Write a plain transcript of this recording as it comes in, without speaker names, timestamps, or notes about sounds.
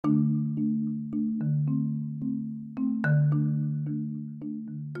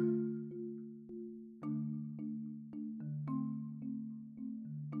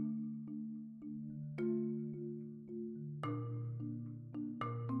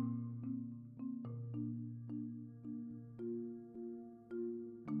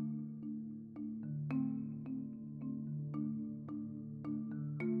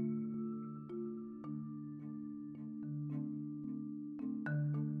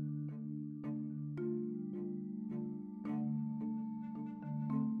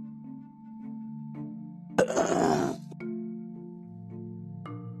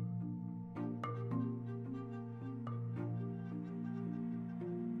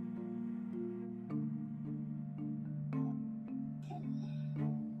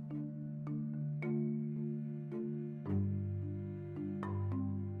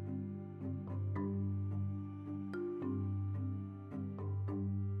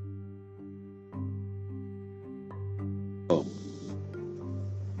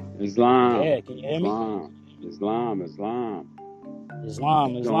Islam, Yeah, can you hear me? Islam. Islam, What's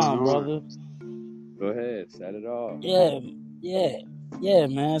going Islam, on? brother. Go ahead, set it off. Yeah, yeah, yeah,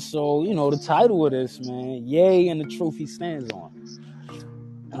 man. So, the title of this, man, Yay and the Truth He Stands On.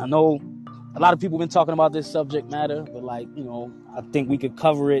 And I know a lot of people been talking about this subject matter, but I think we could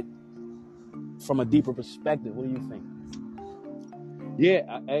cover it from a deeper perspective. What do you think?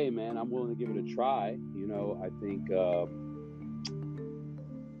 Yeah, hey man, I'm willing to give it a try. I think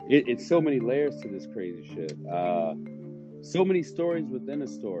it's so many layers to this crazy shit. So many stories within a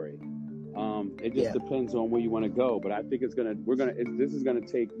story. It just Yeah. depends on where you want to go. But I think this is gonna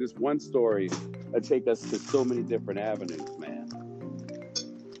take this one story to take us to so many different avenues, man.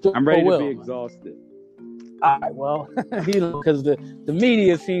 I'm ready to be Will, man. exhausted. All right, well, because the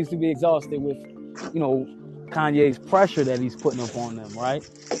media seems to be exhausted with, Kanye's pressure that he's putting upon them, right?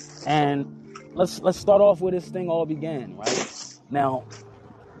 And let's start off where this thing all began, right? Now,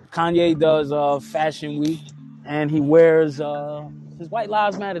 Kanye does Fashion Week, and he wears his White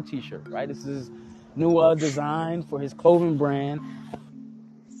Lives Matter T-shirt, right? This is his new design for his clothing brand,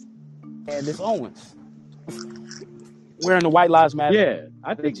 and this Owens wearing the White Lives Matter Yeah,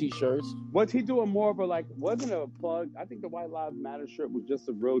 I think T-shirts. was he doing more of wasn't it a plug? I think the White Lives Matter shirt was just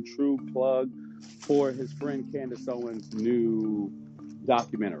a real true plug for his friend Candace Owens' new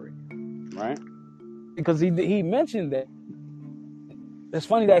documentary, right? Because he mentioned that. It's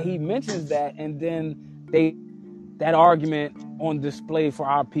funny that he mentions that, and then that argument on display for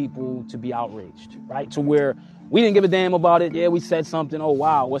our people to be outraged, right? To where we didn't give a damn about it. Yeah, we said something. Oh,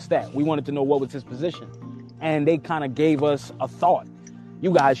 wow, what's that? We wanted to know what was his position. And they kind of gave us a thought.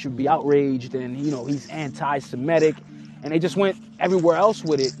 You guys should be outraged, and, he's anti-Semitic. And they just went everywhere else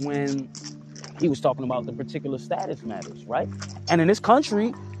with it when he was talking about the particular status matters, right? And in this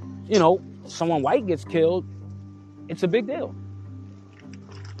country, someone white gets killed, it's a big deal.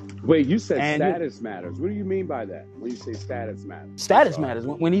 Wait, you said And status matters. What do you mean by that when you say status matters? Status matters.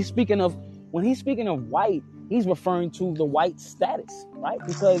 When he's speaking of white, he's referring to the white status, right?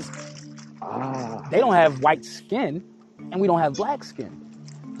 Because they don't have white skin, and we don't have black skin.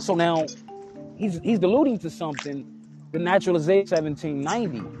 So now he's alluding to something. The Naturalization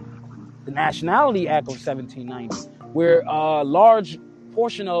 1790, the Nationality Act of 1790, where a large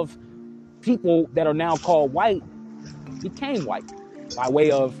portion of people that are now called white became white by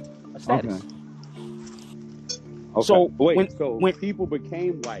way of a status. Okay. So when people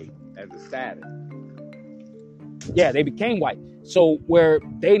became white as a status. Yeah, they became white. So where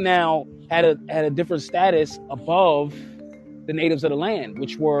they now had a different status above the natives of the land,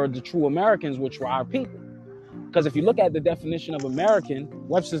 which were the true Americans, which were our people. Because if you look at the definition of American,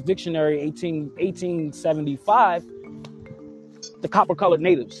 Webster's Dictionary 1875, the copper-colored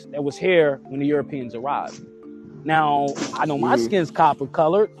natives that was here when the Europeans arrived. Now, I know my skin's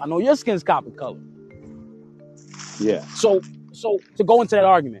copper-colored. I know your skin's copper-colored. Yeah. So to go into that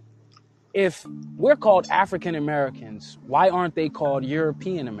argument, if we're called African Americans, why aren't they called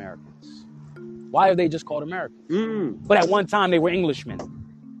European Americans? Why are they just called Americans? But at one time they were Englishmen.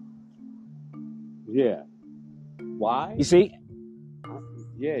 Yeah. Why? You see?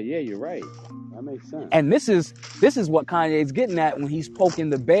 Yeah, you're right. That makes sense. And this is what Kanye's getting at when he's poking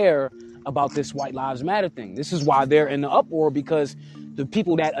the bear about this White Lives Matter thing. This is why they're in the uproar, because the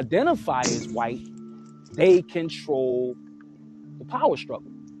people that identify as white, they control the power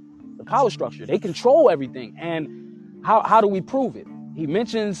struggle, the power structure. They control everything. And how do we prove it? He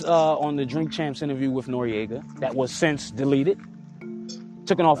mentions on the Drink Champs interview with Noriega, that was since deleted,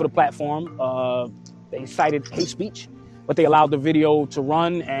 taken off of the platform. They cited hate speech, but they allowed the video to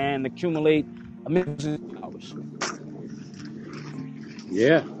run and accumulate millions of hours.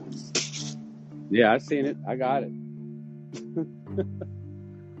 Yeah. Yeah, I seen it. I got it.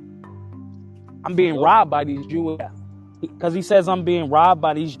 I'm being robbed by these Jewish, because he says I'm being robbed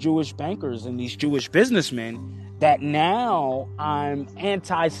by these Jewish bankers and these Jewish businessmen, that now I'm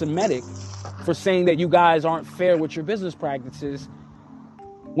anti-Semitic for saying that you guys aren't fair with your business practices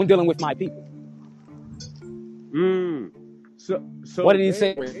when dealing with my people. So what did he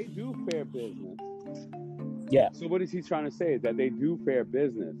say? They do fair business. Yeah. So what is he trying to say? Is that they do fair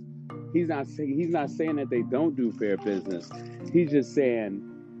business. He's not saying that they don't do fair business. He's just saying,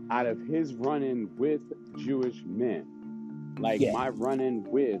 out of his run-in with Jewish men, my run-in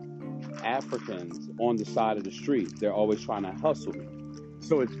with Africans on the side of the street, they're always trying to hustle me.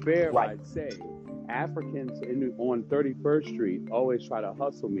 So it's fair, right. I'd say, Africans on 31st Street always try to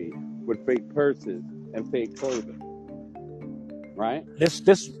hustle me with fake purses and fake clothing. Right?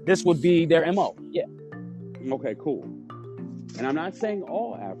 This would be their MO. Yeah. Okay, cool. and I'm not saying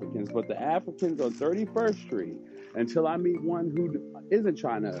all Africans, but the Africans on 31st Street, until I meet one who isn't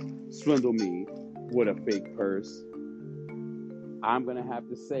trying to swindle me with a fake purse, I'm going to have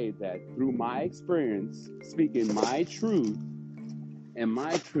to say that through my experience, speaking my truth, and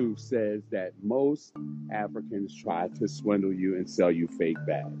my truth says that most Africans try to swindle you and sell you fake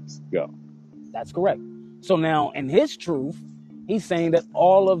bags. Go. That's correct. So now, in his truth, he's saying that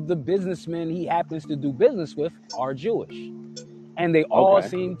all of the businessmen he happens to do business with are Jewish. And they all Okay.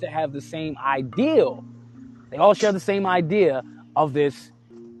 seem to have the same ideal. They all share the same idea of this.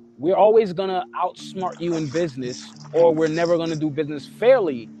 We're always going to outsmart you in business, or we're never going to do business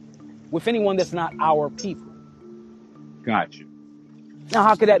fairly with anyone that's not our people. Got you. Now,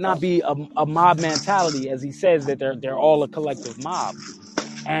 how could that not be a mob mentality, as he says that they're all a collective mob?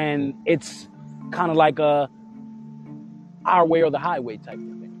 And it's kind of like a our way or the highway type of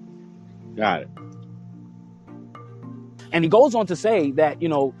thing. Got it. And he goes on to say that, you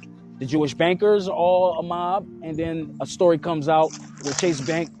know, the Jewish bankers are all a mob, and then a story comes out with Chase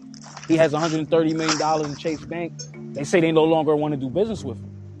Bank. He has $130 million in Chase Bank. They say they no longer want to do business with him.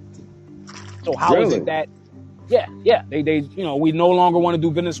 So how is it that, they you know, we no longer want to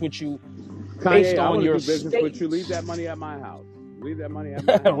do business with you based Kanye, I on want to your do business with you. statements. Leave that money at my house. Leave that money at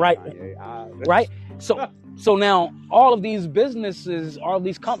my house, Right. Kanye. Right? So now all of these businesses, all of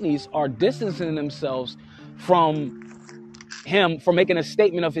these companies are distancing themselves from him for making a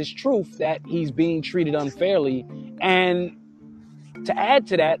statement of his truth that he's being treated unfairly. And to add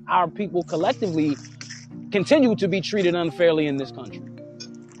to that, our people collectively continue to be treated unfairly in this country,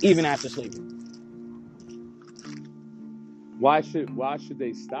 even after slavery. Why should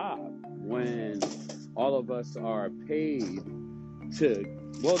they stop when all of us are paid to?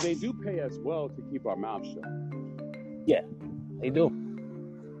 Well, they do pay us well to keep our mouth shut. Yeah, they do.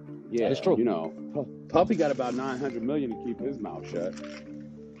 Yeah, That is true. You know, Puffy got about $900 million to keep his mouth shut.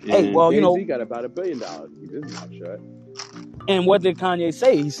 Hey, And well, you know, Jay-Z got about $1 billion to keep his mouth shut. and what did Kanye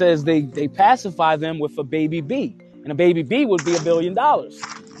say? He says they pacify them with a baby B, and a baby B would be $1 billion.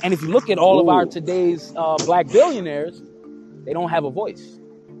 And if you look at all of our today's black billionaires, they don't have a voice.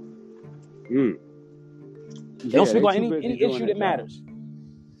 Mm. They don't speak on any issue that matters.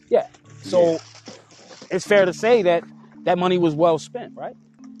 Yeah. So it's fair to say that that money was well spent, right?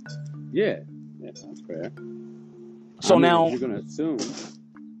 Yeah, that's fair. So now, if you're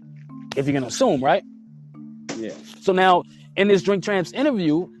gonna assume, right? Yeah. So now, in this Drink Champs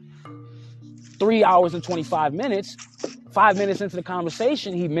interview, 3 hours and 25 minutes, 5 minutes into the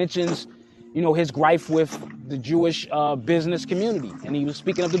conversation, he mentions, you know, his gripe with the Jewish business community. And he was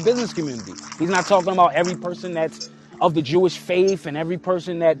speaking of the business community. He's not talking about every person that's of the Jewish faith and every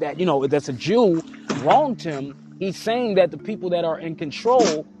person that you know, that's a Jew wronged him. He's saying that the people that are in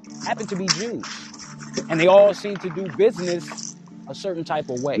control happen to be Jews. And they all seem to do business a certain type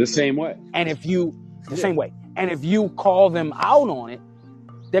of way. The same way. And if you, same way. And if you call them out on it,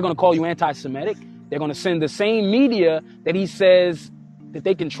 they're going to call you anti-Semitic. They're going to send the same media that he says that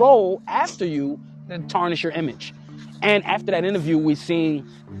they control after you to tarnish your image. And after that interview, we've seen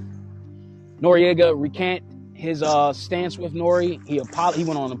Noriega recant his stance with Nori. He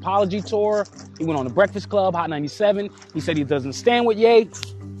went on an apology tour. He went on the Breakfast Club, Hot 97. He said he doesn't stand with Ye.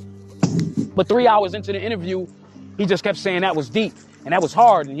 But 3 hours into the interview, he just kept saying that was deep and that was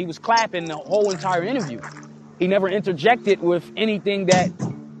hard. And he was clapping the whole entire interview. He never interjected with anything that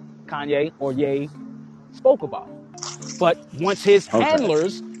Kanye or Ye spoke about. But once his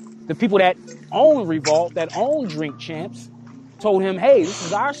handlers, the people that own Revolt, that own Drink Champs, told him, hey, this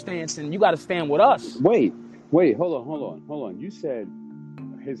is our stance and you got to stand with us. Wait, hold on. You said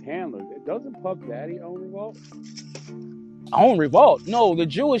his handlers. Doesn't Puff Daddy own Revolt? Own Revolt? No, the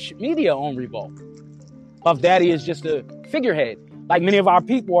Jewish media own Revolt. Puff Daddy is just a figurehead. Like many of our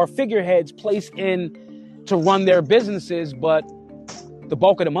people are figureheads placed in to run their businesses, but the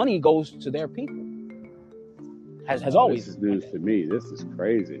bulk of the money goes to their people. Has always. This is news to me. This is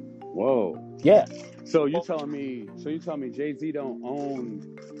crazy. Whoa. Yeah. So you telling me Jay-Z don't own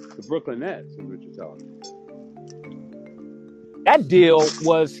the Brooklyn Nets, is what you're telling me. That deal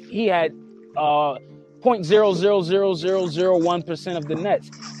was he had 0.00001% of the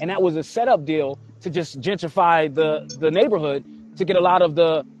Nets. And that was a setup deal to just gentrify the neighborhood to get a lot of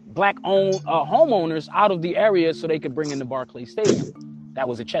the black-owned homeowners out of the area so they could bring in the Barclays Stadium. That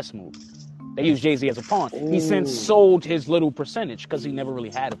was a chess move. They used Jay-Z as a pawn. He since sold his little percentage because he never really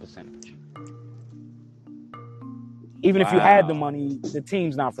had a percentage. Even if you had the money, the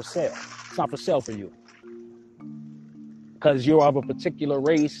team's not for sale. It's not for sale for you. Because you're of a particular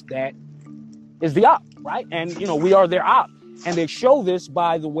race that is the op, right? And, you know, we are their op. And they show this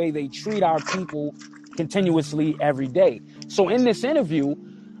by the way they treat our people continuously every day. So in this interview,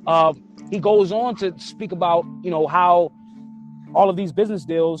 he goes on to speak about, how all of these business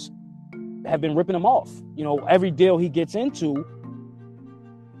deals have been ripping him off. Every deal he gets into,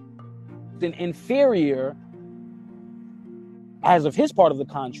 an inferior as of his part of the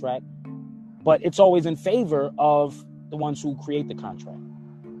contract, but it's always in favor of the ones who create the contract.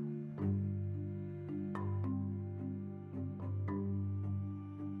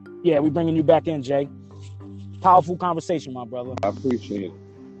 Yeah, we bringing you back in, Jay. Powerful conversation, my brother. I appreciate it.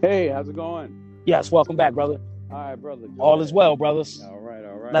 Hey, how's it going? Yes, welcome back, brother. All right, brother. All is well, brothers. All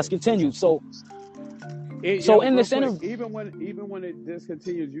right. Let's continue. So in this interview, even when it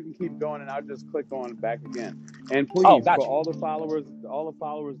discontinues, you can keep going, and I'll just click on back again. And please, gotcha. for all the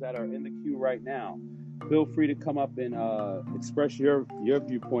followers that are in the queue right now, feel free to come up and express your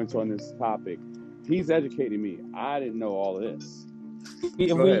viewpoints on this topic. He's educating me. I didn't know all of this.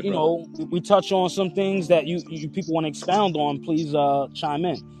 We touch on some things that you people want to expound on, please chime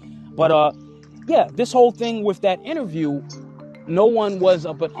in. But this whole thing with that interview, no one was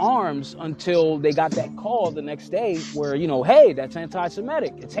up in arms until they got that call the next day where, hey, that's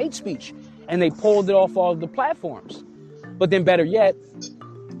anti-Semitic, it's hate speech. And they pulled it off all of the platforms. But then better yet,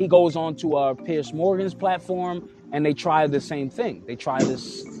 he goes on to Piers Morgan's platform and they try the same thing. They try to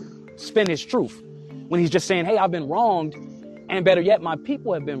spin his truth when he's just saying, hey, I've been wronged. And better yet, my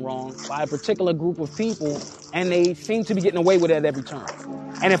people have been wronged by a particular group of people, and they seem to be getting away with it at every turn.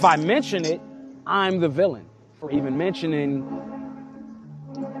 And if I mention it, I'm the villain for even mentioning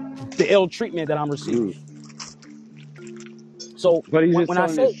the ill treatment that I'm receiving. So, but he's when I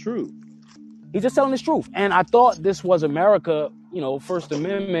say his truth, he's just telling his truth. And I thought this was America, First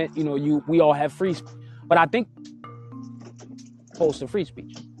Amendment. We all have free speech, but I think opposed to free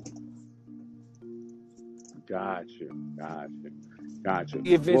speech. Gotcha.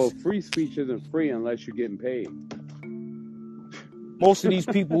 Well, free speech isn't free unless you're getting paid. Most of these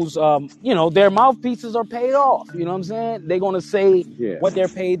people's, their mouthpieces are paid off. You know what I'm saying? They're going to say what they're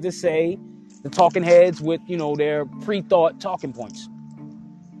paid to say, the talking heads with, their pre-thought talking points.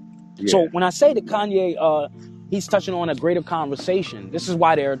 Yeah. So when I say that Kanye, he's touching on a greater conversation, this is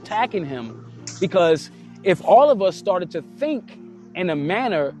why they're attacking him. Because if all of us started to think in a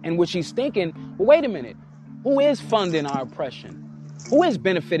manner in which he's thinking, well, wait a minute, who is funding our oppression? Who is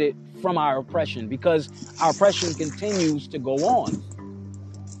benefited from our oppression? Because our oppression continues to go on.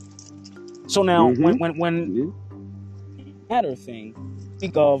 So now, when matter thing,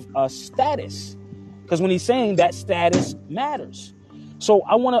 speak of status, because when he's saying that status matters. So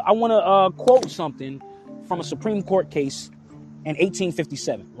I want to quote something from a Supreme Court case in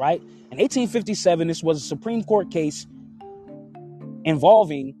 1857. Right, in 1857, this was a Supreme Court case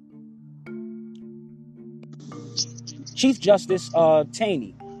involving Chief Justice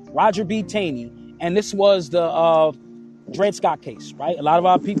Taney, Roger B. Taney, and this was the Dred Scott case, right? A lot of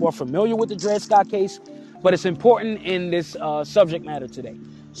our people are familiar with the Dred Scott case, but it's important in this subject matter today.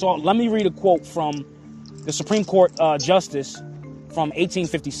 So let me read a quote from the Supreme Court justice from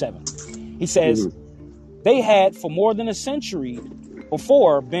 1857. He says, there had been for more than a century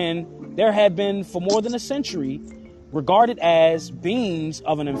regarded as beings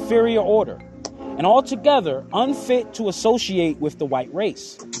of an inferior order, and altogether unfit to associate with the white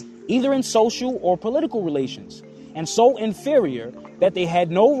race, either in social or political relations, and so inferior that they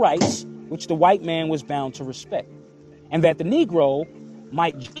had no rights which the white man was bound to respect, and that the Negro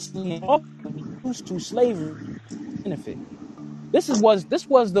might justly be used to slavery benefit. This was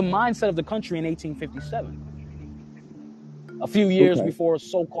the mindset of the country in 1857. A few years before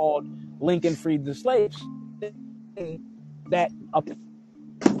so-called Lincoln freed the slaves, that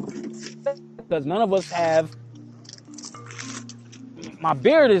because none of us have. My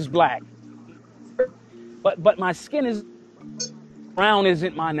beard is black, but my skin is brown.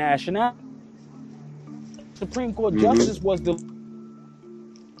 Isn't my nationality? Supreme Court justice was the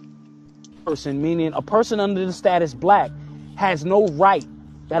person, meaning a person under the status black has no right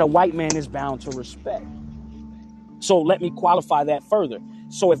that a white man is bound to respect. So let me qualify that further.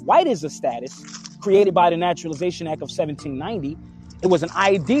 So if white is a status created by the Naturalization Act of 1790, it was an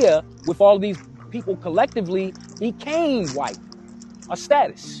idea with all these people collectively became white, a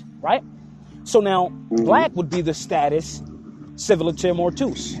status, right? So now black would be the status civiliter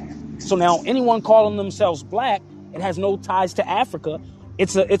mortuus. So now anyone calling themselves black, it has no ties to Africa.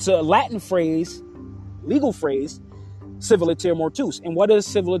 It's a Latin phrase, legal phrase, civiliter mortuus. And what does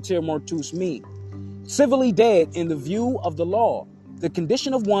civiliter mortuus mean? Civilly dead in the view of the law, the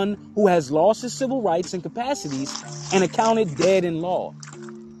condition of one who has lost his civil rights and capacities and accounted dead in law.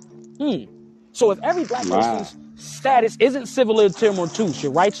 So if every black person's status isn't civiliter mortuus,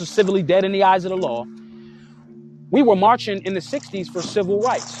 your rights are civilly dead in the eyes of the law, We were marching in the 60s for civil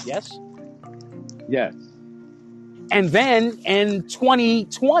rights, yes? Yes. And then in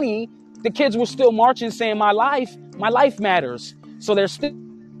 2020, the kids were still marching saying my life matters. So they're still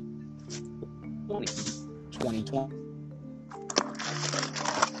 2020.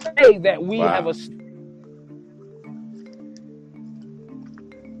 Say that we have Wow. a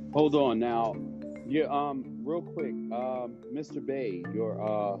Hold on now. You real quick, Mr. Bay,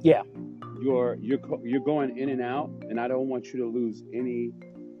 yeah, you're going in and out, and I don't want you to lose any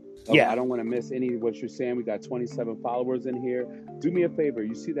of. yeah, I don't want to miss any of what you're saying. We got 27 followers in here. Do me a favor.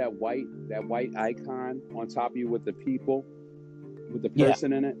 You see that white icon on top of you with the people, with the yeah,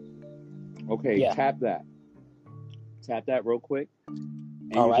 person in it? Okay, yeah. tap that. Tap that real quick,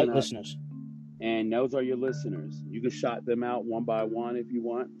 and All you're right, gonna. listeners. And those are your listeners. You can shout them out one by one if you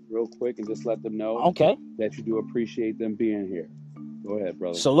want, real quick, and just let them know Okay. that you do appreciate them being here. Go ahead,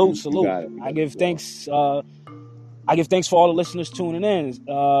 brother. Salute, You salute. got it. You I got the give floor. thanks. I give thanks for all the listeners tuning in.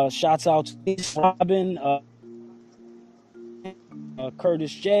 Shouts out to Robin,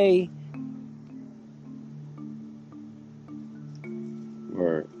 Curtis J.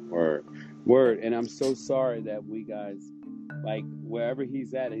 Word. And I'm so sorry that we guys, like, wherever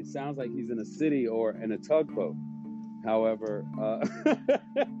he's at, it sounds like he's in a city or in a tugboat. However,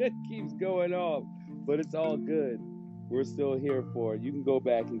 it keeps going off, but it's all good. We're still here for it. You can go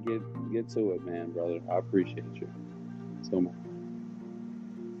back and get to it, man, brother. I appreciate you so much.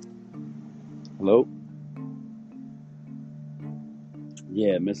 Hello?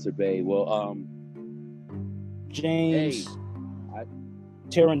 Yeah, Mr. Bay. Well, James, hey, I,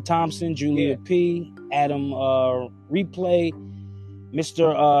 Taryn Thompson, Julia yeah, P, Adam Replay,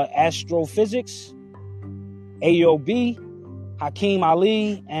 Mr. Astrophysics, AOB, Hakeem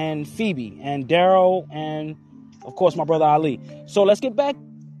Ali, and Phoebe, and Daryl, and of course my brother Ali. So let's get back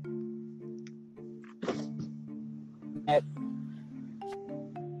at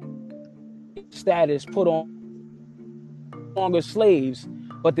status put on longer slaves,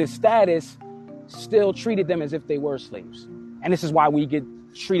 but this status still treated them as if they were slaves. And this is why we get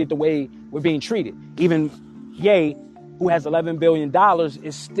treated the way we're being treated. Even Ye, who has $11 billion,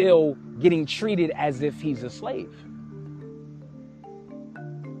 is still getting treated as if he's a slave.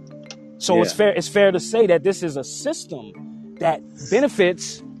 So yeah. it's fair to say that this is a system that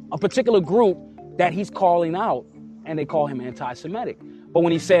benefits a particular group that he's calling out, and they call him anti-Semitic. But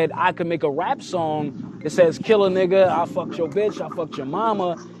when he said, I could make a rap song that says, kill a nigga, I'll fuck your bitch, I'll fuck your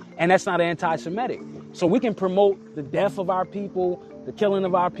mama, and that's not anti-Semitic. So we can promote the death of our people, the killing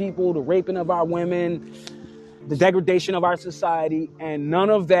of our people, the raping of our women, the degradation of our society, and none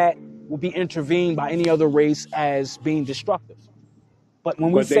of that will be intervened by any other race as being destructive. But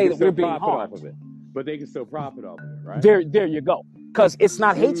when we But they say can that we're still being profit off of harmed, it. But they can still profit off of it, right? there you go. Because it's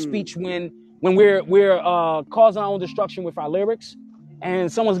not hate speech when we're causing our own destruction with our lyrics,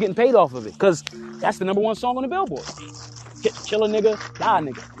 and someone's getting paid off of it. Because that's the number one song on the Billboard. Kill a nigga, die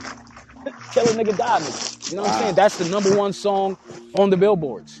nigga. Kill a nigga, die nigga. You know what I'm saying? Wow. That's the number one song on the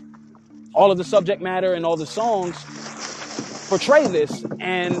billboards. All of the subject matter and all the songs portray this,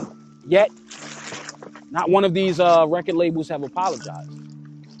 and yet not one of these record labels have apologized.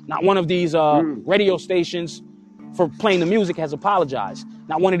 Not one of these radio stations for playing the music has apologized.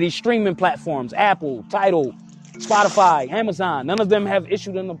 Not one of these streaming platforms, Apple, Tidal, Spotify, Amazon, none of them have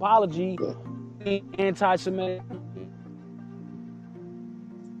issued an apology anti-Semitic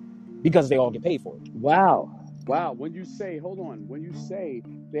because they all get paid for it. Wow. When you say, hold on, when you say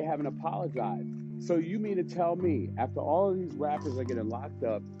they haven't apologized, so you mean to tell me after all of these rappers are getting locked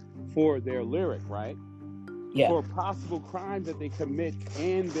up for their lyric, right? Yeah. For possible crimes that they commit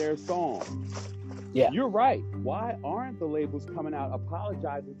in their song. Yeah. You're right. Why aren't the labels coming out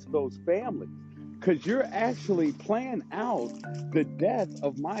apologizing to those families? Because you're actually playing out the death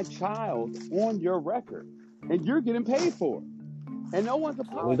of my child on your record, and you're getting paid for it. And no one's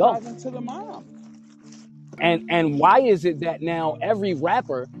apologizing to the mom. And why is it that now every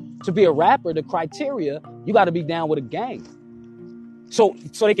rapper, to be a rapper, the criteria, you got to be down with a gang. So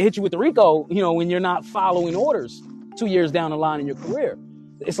they can hit you with the RICO, when you're not following orders 2 years down the line in your career.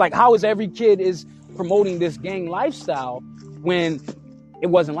 It's like, how is every kid is promoting this gang lifestyle when it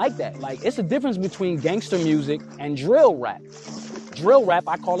wasn't like that? Like, it's a difference between gangster music and drill rap. Drill rap,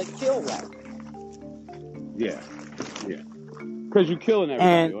 I call it kill rap. Yeah. Because you're killing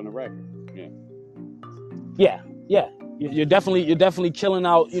everybody on the record. Yeah. You're definitely killing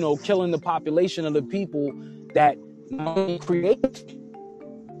out, killing the population of the people that not only create,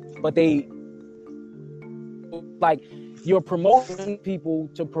 but they, like, you're promoting people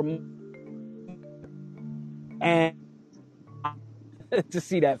to promote and to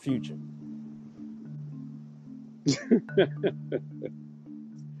see that future.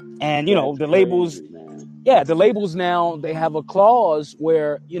 And, That's the labels, crazy, man. yeah, the labels now, they have a clause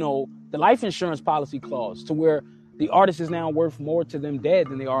where, the life insurance policy clause to where the artist is now worth more to them dead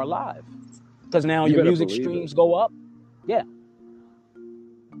than they are alive. Because now You your better music believe it. streams go up. Yeah.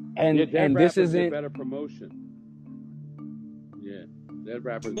 Yeah, And dead this rappers get isn't better promotion. Yeah, dead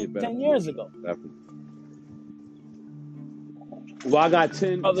rappers get better 10 years promotion. ago. Definitely. Well, I got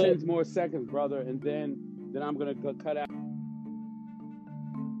 10 Brother, more seconds, brother, and then I'm gonna cut out.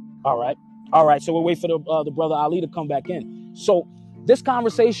 all right. All right. So we'll wait for the brother Ali to come back in. So this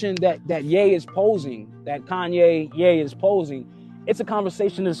conversation that Ye is posing, that Kanye Ye is posing, it's a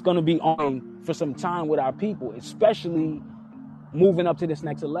conversation that's going to be on for some time with our people, especially moving up to this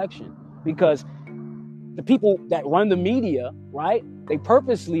next election, because the people that run the media, right, they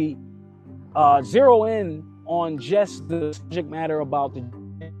purposely zero in on just the subject matter about the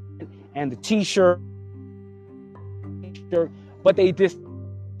and the t-shirt, but they just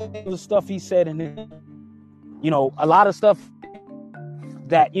the stuff he said, and a lot of stuff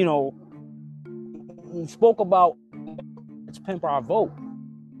that he spoke about. It's pimp our vote.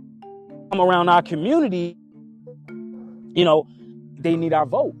 Come around our community, they need our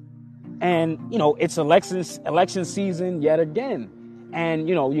vote. And, it's election season yet again. And,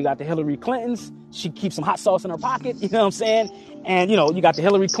 you got the Hillary Clintons. She keeps some hot sauce in her pocket. You know what I'm saying? And, you got the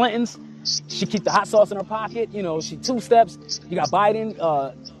Hillary Clintons. She keeps the hot sauce in her pocket. She two steps. You got Biden.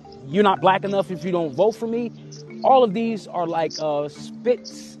 You're not black enough if you don't vote for me. All of these are like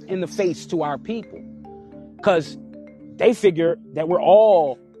spits in the face to our people. Because they figure that we're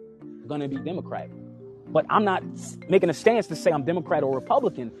all going to be Democrat. But I'm not making a stance to say I'm Democrat or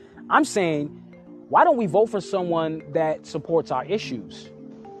Republican. I'm saying, why don't we vote for someone that supports our issues,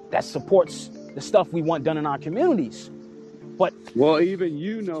 that supports the stuff we want done in our communities? But Well, even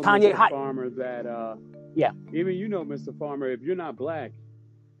Kanye, Mr. Farmer, that yeah, even Mr. Farmer, if you're not black,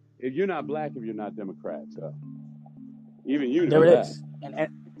 if you're not Democrat, so even there that. is,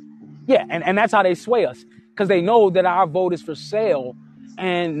 and that's how they sway us, because they know that our vote is for sale,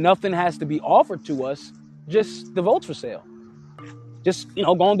 and nothing has to be offered to us. Just the vote's for sale. Just,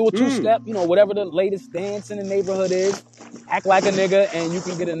 go and do a two-step, whatever the latest dance in the neighborhood is, act like a nigga, and you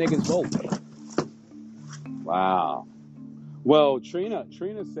can get a nigga's vote. Wow. Well, Trina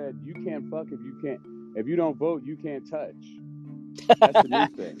said you can't fuck if you don't vote, you can't touch. That's the new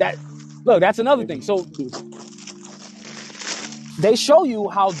thing. That's another thing. So they show you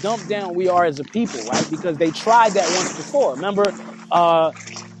how dumped down we are as a people, right? Because they tried that once before. Remember,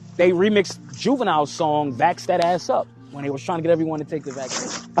 they remixed Juvenile's song "Vax That Ass Up" when they was trying to get everyone to take the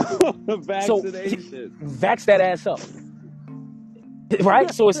vaccine. Vaccination. Vax that ass up. Right?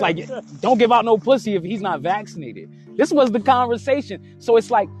 So it's like, don't give out no pussy if he's not vaccinated. This was the conversation. So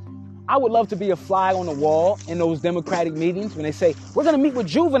it's like, I would love to be a fly on the wall in those Democratic meetings when they say, we're going to meet with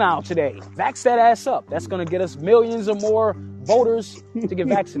Juvenile today. Vax that ass up. That's going to get us millions or more voters to get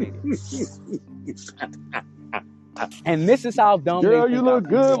vaccinated. And this is how dumb Girl, they think you look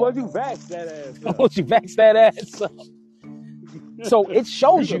good. Why don't you vax that ass up? Won't you vax that ass up? So it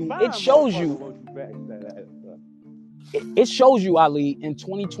shows you, it shows you, Ali, in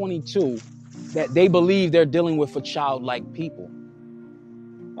 2022 that they believe they're dealing with a childlike people.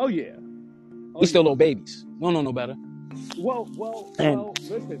 Oh yeah. We still little babies. We don't know no better. Well,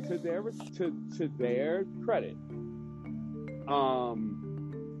 listen, to their credit,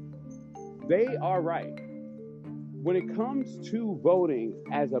 they are right. When it comes to voting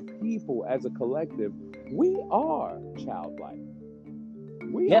as a people, as a collective, we are childlike.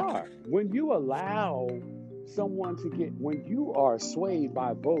 We are. When you allow someone to when you are swayed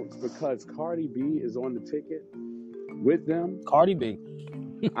by votes because Cardi B is on the ticket with them. Cardi B.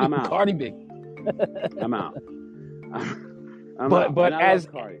 I'm out. Cardi B. I'm out. But as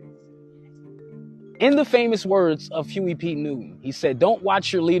Cardi. In the famous words of Huey P. Newton, he said, don't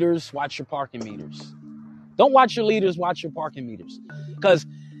watch your leaders, watch your parking meters. Don't watch your leaders, watch your parking meters. Because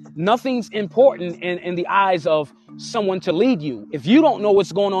nothing's important in the eyes of someone to lead you. If you don't know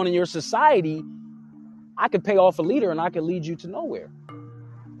what's going on in your society, I could pay off a leader and I could lead you to nowhere.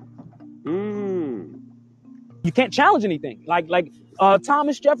 You can't challenge anything. Like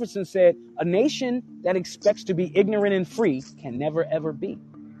Thomas Jefferson said, a nation that expects to be ignorant and free can never, ever be.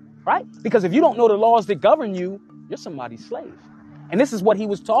 Right? Because if you don't know the laws that govern you, you're somebody's slave. And this is what he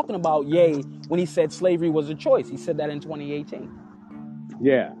was talking about, Ye, when he said slavery was a choice. He said that in 2018.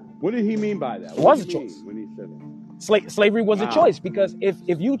 Yeah. What did he mean by that? It was a choice. When he said that? Slavery was a choice, because if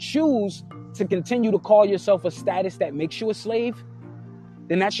you choose to continue to call yourself a status that makes you a slave,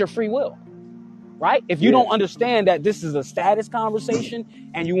 then that's your free will. Right? If you don't understand that this is a status conversation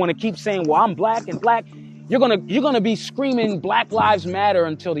and you want to keep saying, well, I'm black and black, you're gonna be screaming Black Lives Matter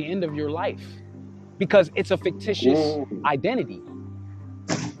until the end of your life because it's a fictitious identity.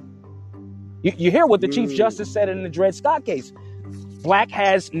 You hear what the Chief Justice said in the Dred Scott case. Black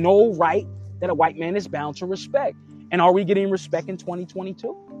has no right that a white man is bound to respect. And are we getting respect in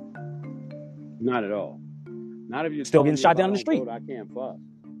 2022? Not at all. Not if you're still getting shot down in the street. Vote, I can't fuck.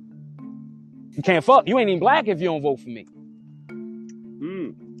 You can't fuck. You ain't even black if you don't vote for me.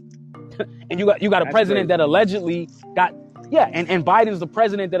 And you got a president that allegedly got, and Biden's the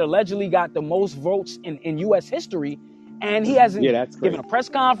president that allegedly got the most votes in U.S. history. And he hasn't given a press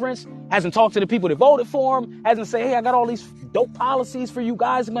conference, hasn't talked to the people that voted for him, hasn't said, hey, I got all these dope policies for you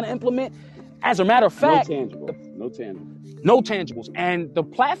guys I'm going to implement. As a matter of fact, no tangibles. And the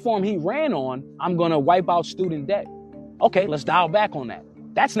platform he ran on, I'm going to wipe out student debt. Okay, let's dial back on that.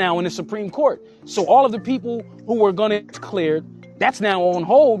 That's now in the Supreme Court. So all of the people who were going to get cleared, that's now on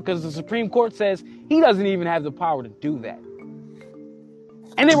hold because the Supreme Court says he doesn't even have the power to do that.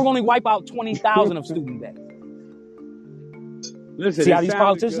 And they were going to wipe out 20,000 of student debt. Listen, see how these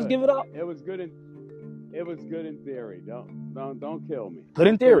politicians give it up? It was good in theory. Don't kill me. Good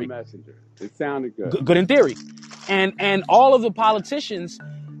in theory. Messenger. It sounded good. Good in theory. And all of the politicians,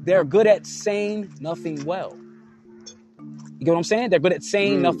 they're good at saying nothing well. You get what I'm saying? They're good at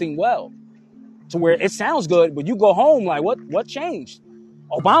saying nothing well. To where it sounds good, but you go home like, what changed?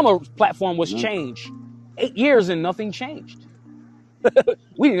 Obama's platform was change. 8 years and nothing changed.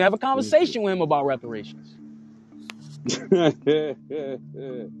 We didn't have a conversation with him about reparations. Not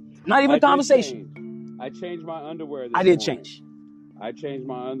even a conversation. I changed my underwear this morning. I did morning. change. I changed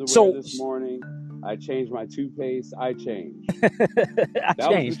my underwear this morning. I changed my toothpaste. I changed. I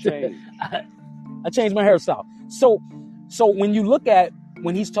changed. I changed my hairstyle. So when you look at,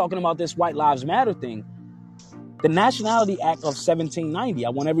 when he's talking about this White Lives Matter thing, the Nationality Act of 1790, I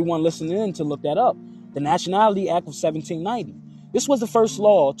want everyone listening in to look that up. The Nationality Act of 1790. This was the first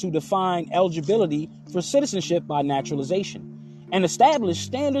law to define eligibility for citizenship by naturalization and establish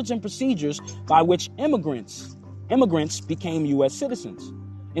standards and procedures by which immigrants became U.S. citizens.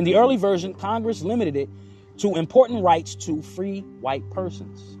 In the early version, Congress limited it to important rights to free white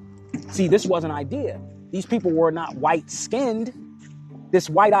persons. See, this was an idea. These people were not white-skinned. This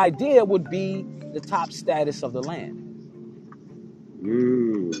white idea would be the top status of the land.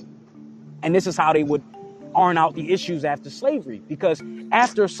 And this is how they would iron out the issues after slavery. Because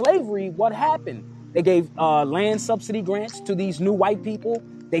after slavery, what happened? They gave land subsidy grants to these new white people.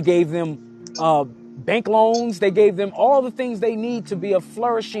 They gave them bank loans. They gave them all the things they need to be a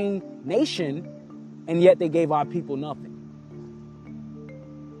flourishing nation. And yet they gave our people nothing.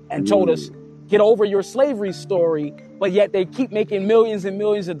 And told us, get over your slavery story. But yet they keep making millions and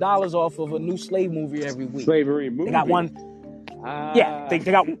millions of dollars off of a new slave movie every week. Slavery movie. They got one.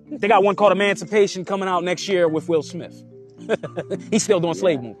 They got one called Emancipation coming out next year with Will Smith. He's still doing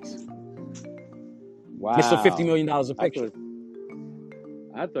slave movies. Wow. Gets to $50 million a picture.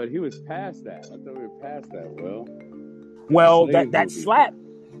 I thought he was past that. I thought we were past that, Will. Well, that slap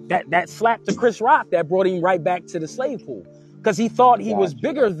to Chris Rock that brought him right back to the slave pool. Because he thought he was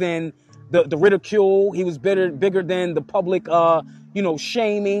bigger than the ridicule. He was bigger than the public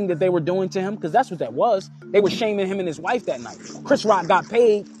shaming that they were doing to him, because that's what that was. They were shaming him and his wife that night. Chris Rock got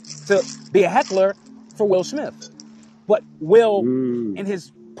paid to be a heckler for Will Smith. But Will, in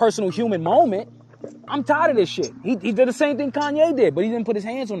his personal human moment, I'm tired of this shit. He did the same thing Kanye did, but he didn't put his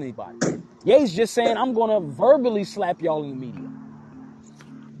hands on anybody. Ye's just saying, I'm going to verbally slap y'all in the media.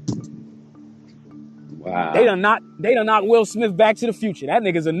 Wow. They done knocked Will Smith back to the future. That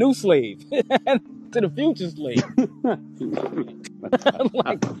nigga's a new slave. To the future slave.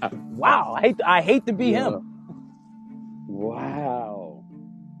 Like, wow, I hate to be him. Wow.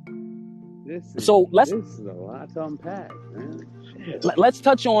 This is a lot to unpack, man. Shit. Let's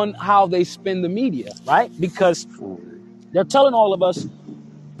touch on how they spin the media, right? Because they're telling all of us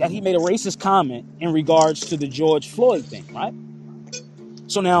that he made a racist comment in regards to the George Floyd thing, right?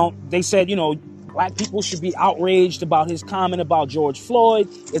 So now they said, black people should be outraged about his comment about George Floyd.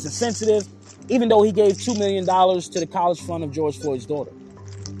 It's insensitive, even though he gave $2 million to the college fund of George Floyd's daughter.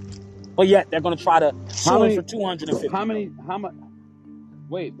 But yet they're going to try to sue him for $250.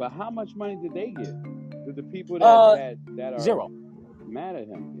 Wait, but how much money did they give? Did the people that are zero mad at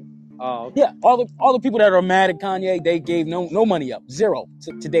him? Oh, okay. Yeah, all the people that are mad at Kanye, they gave no money up, zero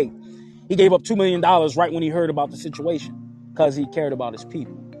to date. He gave up $2 million right when he heard about the situation because he cared about his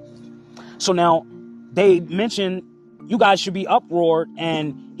people. So now they mention you guys should be uproared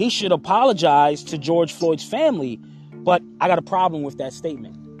and he should apologize to George Floyd's family. But I got a problem with that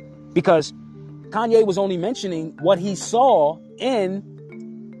statement because Kanye was only mentioning what he saw in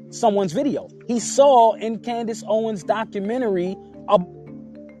someone's video. he saw in Candace Owens' documentary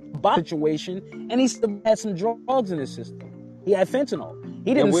about the situation, and he still had some drugs in his system. He had fentanyl.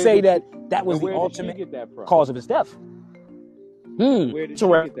 He didn't say that was the ultimate cause of his death. Where did she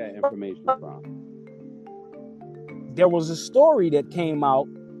get that information from? There was a story that came out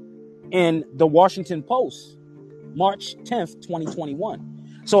in the Washington Post, March 10th,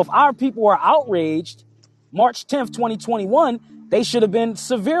 2021. So if our people are outraged, March 10th, 2021, they should have been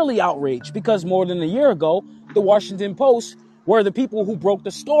severely outraged, because more than a year ago, the Washington Post were the people who broke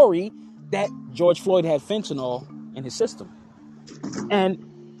the story that George Floyd had fentanyl in his system. And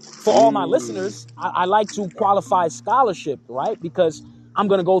for all my listeners, I like to qualify scholarship, right? Because I'm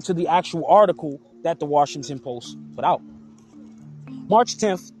going to go to the actual article that the Washington Post put out. March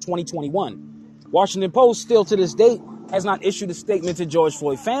 10th, 2021. Washington Post, still to this date, has not issued a statement to George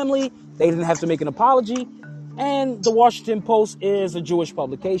Floyd family. They didn't have to make an apology. And the Washington Post is a Jewish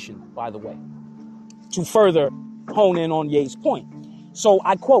publication, by the way, to further hone in on Ye's point. So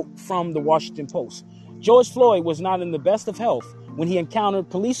I quote from the Washington Post: George Floyd was not in the best of health when he encountered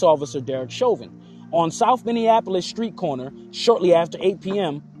police officer Derek Chauvin on South Minneapolis street corner shortly after 8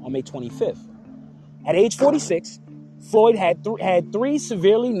 p.m. on May 25th. At age 46, Floyd had three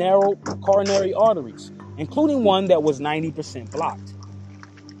severely narrowed coronary arteries, including one that was 90% blocked.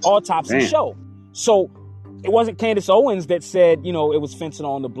 Autopsy show. So it wasn't Candace Owens that said, it was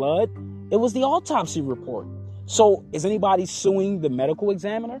fentanyl in the blood. It was the autopsy report. So is anybody suing the medical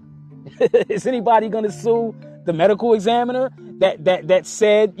examiner? Is anybody going to sue the medical examiner that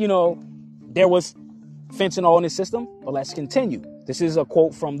said, there was fentanyl in his system? Well, let's continue. This is a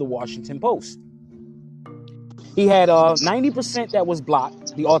quote from the Washington Post. He had 90% that was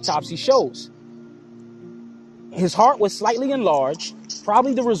blocked, the autopsy shows. His heart was slightly enlarged,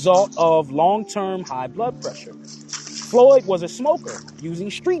 probably the result of long-term high blood pressure. Floyd was a smoker using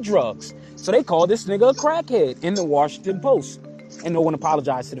street drugs. So they called this nigga a crackhead in the Washington Post. And no one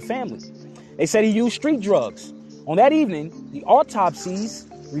apologized to the family. They said he used street drugs. On that evening, the autopsies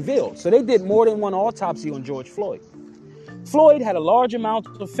revealed. So they did more than one autopsy on George Floyd. Floyd had a large amount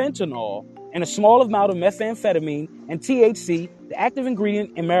of fentanyl and a small amount of methamphetamine and THC, the active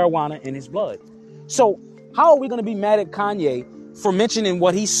ingredient in marijuana, in his blood. So how are we going to be mad at Kanye for mentioning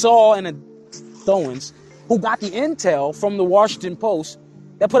what he saw in Owens, who got the intel from the Washington Post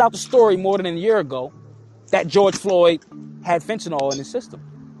that put out the story more than a year ago that George Floyd had fentanyl in his system?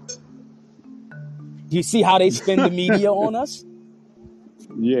 Do you see how they spin the media on us?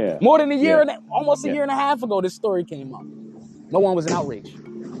 Yeah. More than a year, almost a year and a half ago, this story came up. No one was in outrage.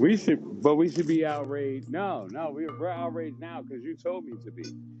 We should be outraged. No, we're outraged now because you told me to be.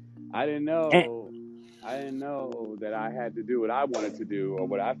 I didn't know that I had to do what I wanted to do or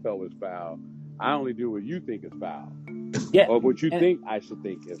what I felt was foul. I only do what you think is foul. Yeah. Or what you think I should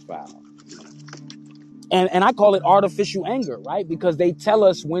think is foul. And I call it artificial anger, right? Because they tell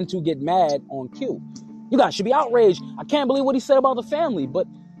us when to get mad on cue. You guys should be outraged. I can't believe what he said about the family, but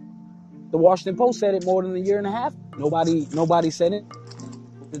the Washington Post said it more than a year and a half. Nobody said it.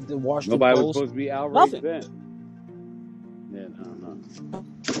 The Washington Nobody Post, was supposed to be outraged nothing. then. Yeah, no.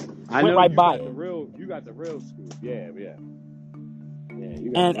 I Went know right you by got it. You got the real scoop. Yeah.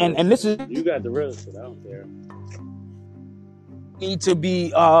 And this is, you got the real shit. I don't care. Need to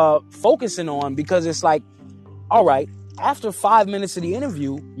be focusing on, because it's like, all right, after 5 minutes of the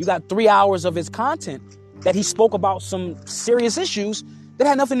interview, you got 3 hours of his content that he spoke about some serious issues that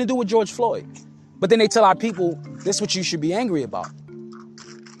had nothing to do with George Floyd. But then they tell our people, this is what you should be angry about.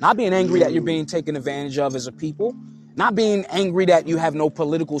 Not being angry that you're being taken advantage of as a people. Not being angry that you have no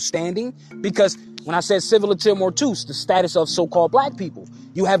political standing. Because when I said civiliter mortuus, the status of so-called black people,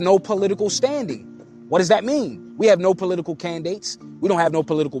 you have no political standing. What does that mean? We have no political candidates. We don't have no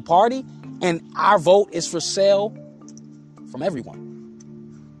political party. And our vote is for sale from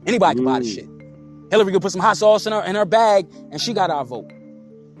everyone. Anybody can buy the shit. Hillary could put some hot sauce in her bag, and she got our vote.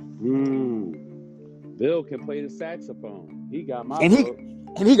 Bill can play the saxophone. He got my vote.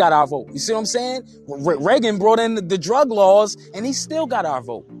 And he got our vote. You see what I'm saying? Reagan brought in the drug laws, and he still got our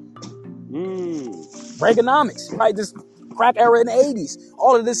vote. Reaganomics, right? This crack era in the 80s.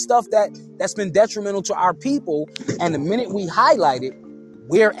 All of this stuff that's been detrimental to our people. And the minute we highlight it,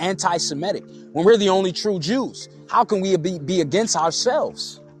 we're anti-Semitic. When we're the only true Jews, how can we be against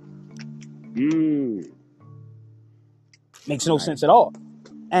ourselves? Makes no sense at all.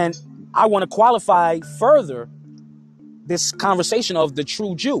 And I want to qualify further this conversation of the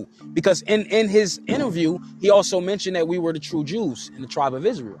true Jew, because in his interview, he also mentioned that we were the true Jews in the tribe of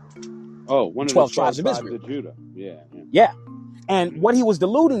Israel. Oh, one of 12 the tribes of Israel. Of Judah. Yeah. And what he was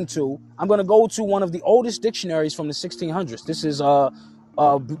alluding to, I'm going to go to one of the oldest dictionaries from the 1600s. This is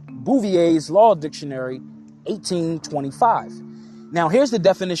Bouvier's Law Dictionary, 1825. Now, here's the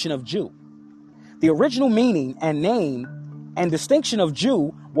definition of Jew. The original meaning and name and distinction of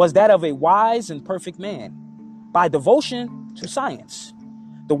Jew was that of a wise and perfect man, by devotion to science.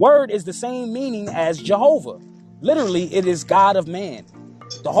 The word is the same meaning as Jehovah. Literally, it is God of man,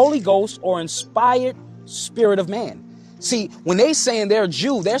 the Holy Ghost or inspired spirit of man. See, when they saying they're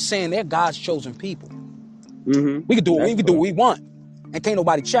Jew, they're saying they're God's chosen people. Mm-hmm. We can do what we want, and can't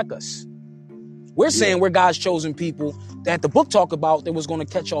nobody check us. We're saying we're God's chosen people that the book talk about that was going to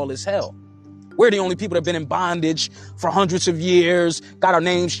catch all this hell. We're the only people that have been in bondage for hundreds of years, got our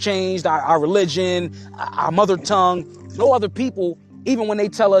names changed, our religion, our mother tongue. No other people, even when they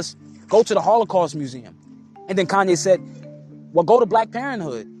tell us, go to the Holocaust Museum. And then Kanye said, well, go to Black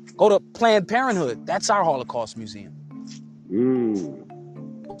Parenthood, go to Planned Parenthood. That's our Holocaust Museum.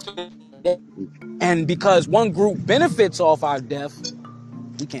 And because one group benefits off our death,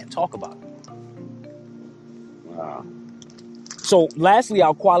 we can't talk about it. Wow. So lastly,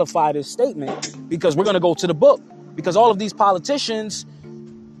 I'll qualify this statement because we're going to go to the book, because all of these politicians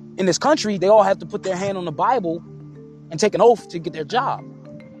in this country, they all have to put their hand on the Bible and take an oath to get their job.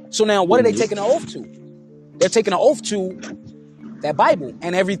 So now what are they taking an oath to? They're taking an oath to that Bible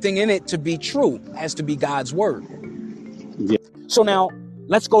and everything in it to be true, has to be God's word. Yeah. So now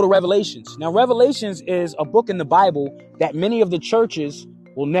let's go to Revelations. Now, Revelations is a book in the Bible that many of the churches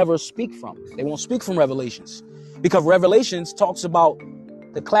will never speak from. They won't speak from Revelations because Revelations talks about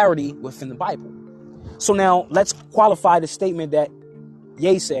the clarity within the Bible. So now let's qualify the statement that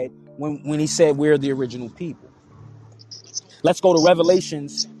Ye said when he said we're the original people. Let's go to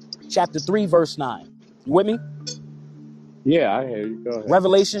Revelations chapter 3, verse 9. You with me? Yeah, I hear you. Go ahead.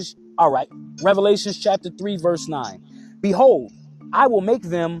 Revelations. All right. Revelations chapter 3, verse 9. Behold, I will make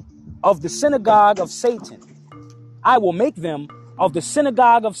them of the synagogue of Satan. I will make them of the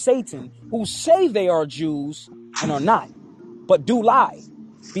synagogue of Satan, who say they are Jews and are not, but do lie.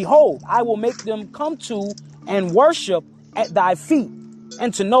 Behold, I will make them come to and worship at thy feet,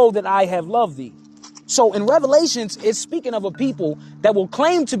 and to know that I have loved thee. So in Revelations, it's speaking of a people that will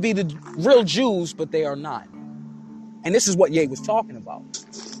claim to be the real Jews, but they are not. And this is what Ye was talking about.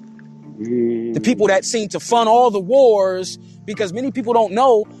 The people that seem to fund all the wars, because many people don't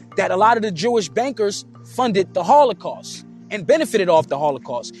know that a lot of the Jewish bankers funded the Holocaust and benefited off the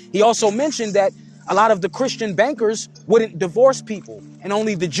Holocaust. He also mentioned that a lot of the Christian bankers wouldn't divorce people, and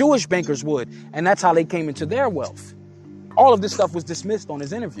only the Jewish bankers would. And that's how they came into their wealth. All of this stuff was dismissed on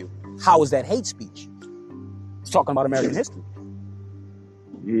his interview. How is that hate speech? He's talking about American history.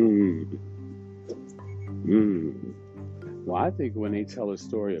 Well, I think when they tell a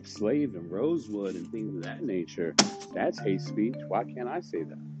story of slaves and Rosewood and things of that nature, that's hate speech. Why can't I say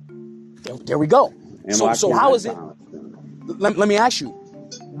that? There we go. And So how is it? Let me ask you,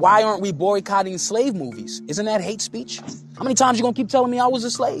 why aren't we boycotting slave movies? Isn't that hate speech? How many times you gonna keep telling me I was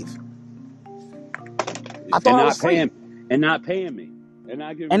a slave? I thought I was free. And not paying me. And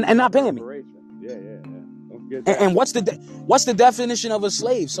not giving and not paying me. Yeah. Don't forget that. And what's the definition of a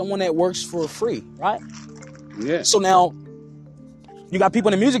slave? Someone that works for free, right? Yeah. So now you got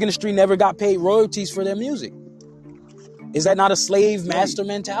people in the music industry never got paid royalties for their music. Is that not a slave master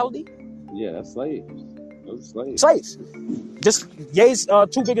mentality? Yeah, that's slaves. Those are slaves. Slaves. Just Ye's 2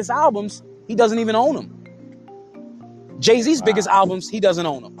 biggest albums, he doesn't even own them. Jay-Z's biggest albums, he doesn't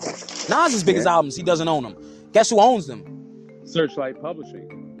own them. Nas's biggest albums, he doesn't own them. Guess who owns them? Searchlight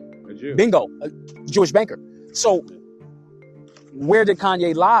Publishing, a Jew. Bingo, a Jewish banker. So where did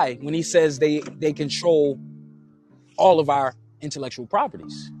Kanye lie when he says they control all of our intellectual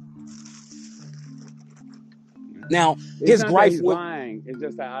properties? Now, his gripe with lying. It's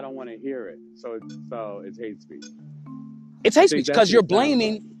just that I don't want to hear it. So it's hate speech. It's hate speech because you're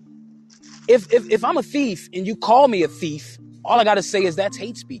blaming. If I'm a thief and you call me a thief, all I got to say is that's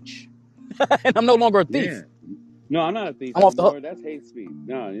hate speech, and I'm no longer a thief. Yeah. No, I'm not a thief. I'm off the hook. That's hate speech.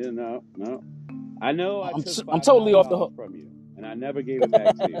 No. I know. I'm totally off the hook from you, and I never gave it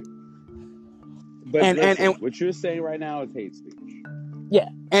back to you. But and what you're saying right now is hate speech. Yeah,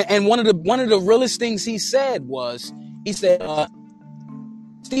 and one of the realest things he said was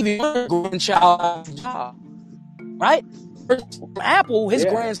Stevie Wonder grandchild job, right? From Apple, his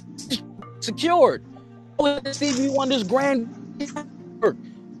grand secured. Stevie Wonder's grand.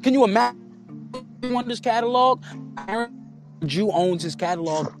 Can you imagine Stevie Wonder's catalog? Jew owns his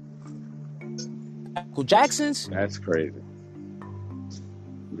catalog. Michael Jackson's. That's crazy.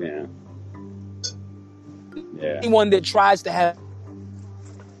 Yeah. Anyone that tries to have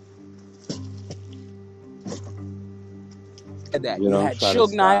that. You had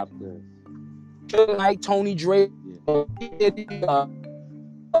Suge Knight, Tony Drake,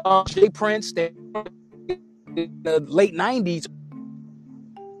 Jay Prince, they, in the late 90s,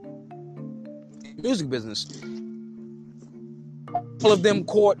 music business. All of them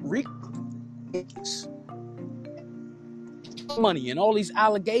caught money and all these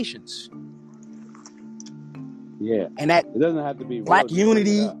allegations. Yeah. And that It doesn't have to be black real, just bring it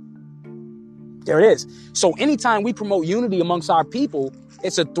unity, up. there it is. So anytime we promote unity amongst our people,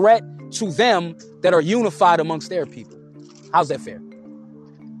 it's a threat to them that are unified amongst their people. How's that fair?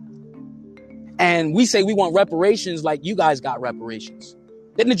 And we say we want reparations like you guys got reparations.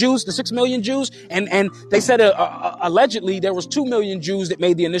 Didn't the Jews, the 6 million Jews? And they said allegedly there was 2 million Jews that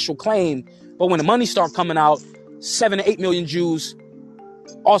made the initial claim. But when the money started coming out, 7 to 8 million Jews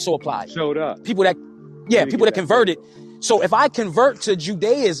also applied. Showed up. People that converted. So if I convert to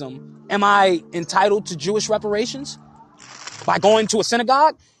Judaism, am I entitled to Jewish reparations? By going to a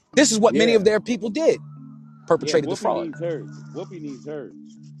synagogue? This is what many of their people did. Perpetrated the fraud. Whoopi needs hers.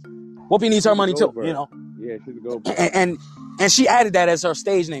 Whoopi needs her money too, you know. Yeah, she's a Goldberg. And she added that as her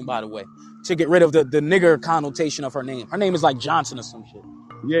stage name, by the way, to get rid of the nigger connotation of her name. Her name is like Johnson or some shit.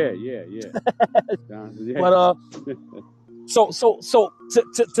 Yeah. Johnson, yeah. But so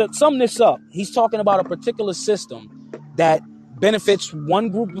to sum this up, he's talking about a particular system that benefits one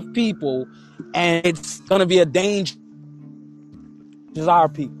group of people, and it's gonna be a danger to our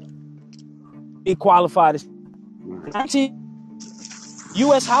people. Be qualified as 19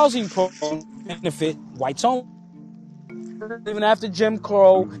 U.S. housing program benefit whites only. Even after Jim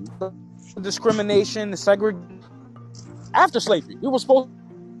Crow, discrimination, the segregation, after slavery, we were supposed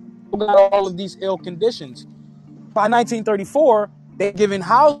to get all of these ill conditions. By 1934, they're giving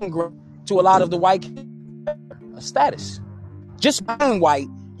housing grant to a lot of the white status. Just being white,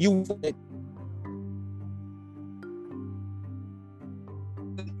 you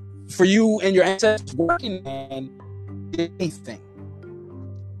for you and your ancestors working man anything.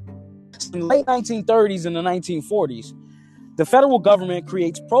 In the late 1930s and the 1940s, the federal government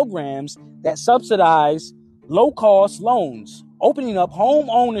creates programs that subsidize low-cost loans, opening up home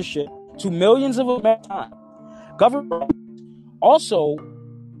ownership to millions of Americans. Government also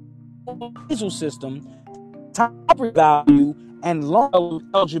appraisal system, property value, and loan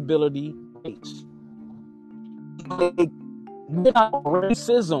eligibility rates. Without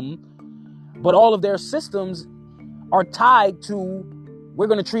racism, but all of their systems are tied to, we're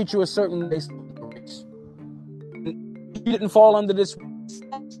going to treat you a certain race. You didn't fall under this.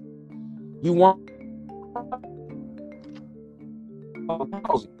 You weren't.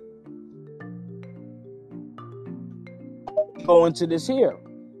 Go into this here.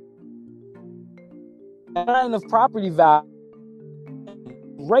 Line of property value,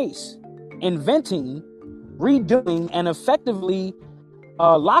 race, inventing, redoing, and effectively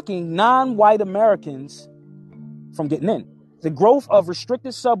locking non-white Americans from getting in. The growth of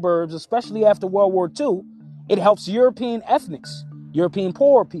restricted suburbs, especially after World War II, it helps European ethnics, European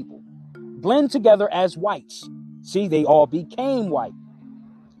poor people, blend together as whites. See, they all became white.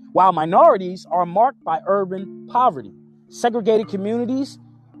 While minorities are marked by urban poverty, segregated communities,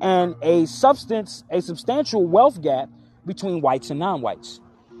 and a substantial wealth gap between whites and non-whites.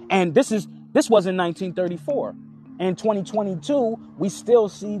 And this was in 1934. In 2022, we still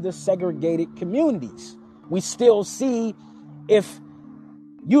see the segregated communities. We still see, if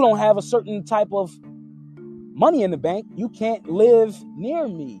you don't have a certain type of money in the bank, you can't live near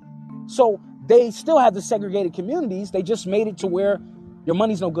me. So they still have the segregated communities. They just made it to where your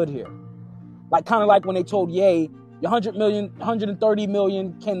money's no good here. Like kind of like when they told Ye, your 100 million, 130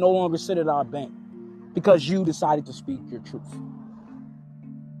 million can no longer sit at our bank because you decided to speak your truth.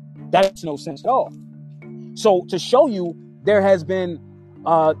 That makes no sense at all. So to show you, there has been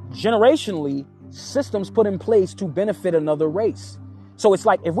generationally systems put in place to benefit another race. So it's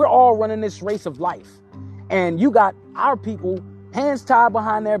like, if we're all running this race of life and you got our people hands tied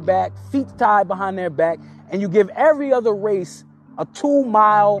behind their back, feet tied behind their back, and you give every other race a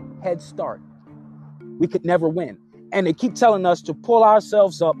 2-mile head start, we could never win. And they keep telling us to pull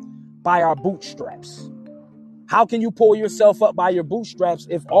ourselves up by our bootstraps. How can you pull yourself up by your bootstraps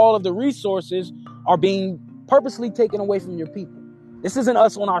if all of the resources are being purposely taken away from your people? This isn't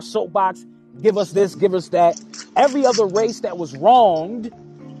us on our soapbox. Give us this, give us that. Every other race that was wronged,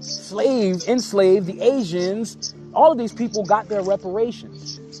 enslaved, the Asians, all of these people got their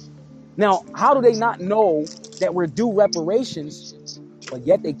reparations. Now, how do they not know that we're due reparations, but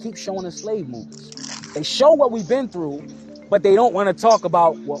yet they keep showing us slave movies? They show what we've been through, but they don't want to talk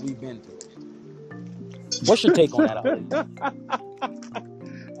about what we've been through. What's your take on that,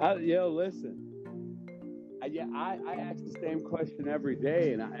 Ali? Yo, listen. I ask the same question every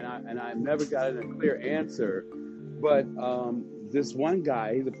day, and I never got a clear answer. But this one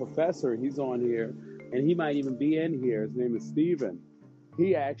guy, he's a professor, he's on here, and he might even be in here. His name is Steven.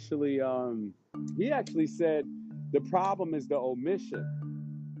 He actually said the problem is the omission.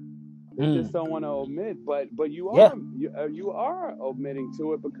 They just don't want to omit, but you are omitting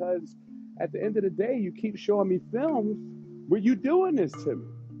to it, because at the end of the day, you keep showing me films where you doing this to me.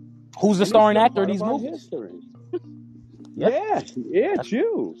 Who's the starring actor of these movies? Yeah, it's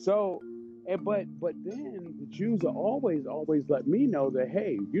you. So, but then the Jews are always let me know that,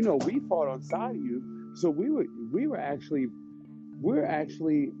 hey, we fought on side of you, so we're actually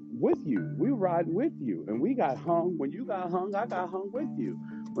with you. We were riding with you, and we got hung. When you got hung, I got hung with you.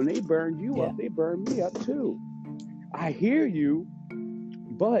 When they burned you up, they burned me up too. I hear you,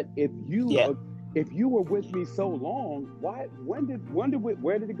 but if you were with me so long, where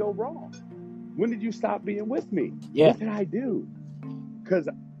did it go wrong? When did you stop being with me? Yeah. What did I do? Because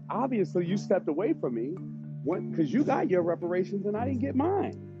obviously you stepped away from me because you got your reparations and I didn't get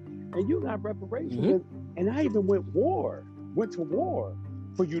mine. And you got reparations, and I even went to war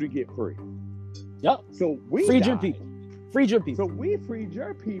for you to get free. Yep. So we freed died. your people. Freed your people. So we freed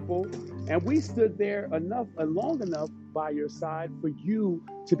your people, and we stood there long enough by your side for you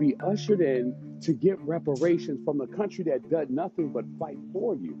to be ushered in to get reparations from a country that does nothing but fight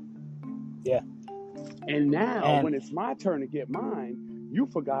for you. Yeah. And now, when it's my turn to get mine, you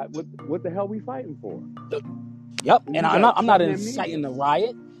forgot what the hell we fighting for. Yep. And I'm not inciting a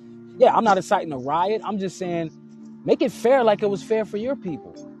riot. Yeah, I'm not inciting a riot. I'm just saying, make it fair like it was fair for your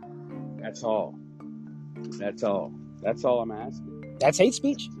people. That's all. That's all I'm asking. That's hate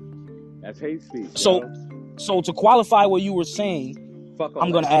speech? That's hate speech. So to qualify what you were saying,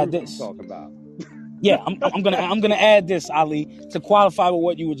 I'm going to add this. Talking about. Yeah, I'm gonna add this, Ali, to qualify with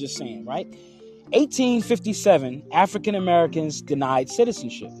what you were just saying, right? 1857, African Americans denied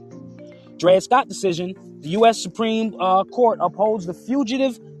citizenship. Dred Scott decision, the U.S. Supreme Court upholds the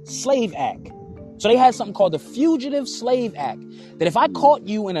Fugitive Slave Act. So they had something called the Fugitive Slave Act, that if I caught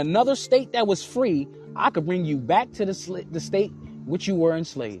you in another state that was free, I could bring you back to the state which you were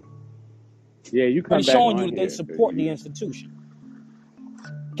enslaved. Yeah, you come back. It's showing you that they support the institution.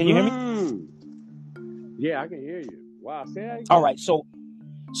 Can you hear me? Yeah, I can hear you. Wow, say that again. All right, so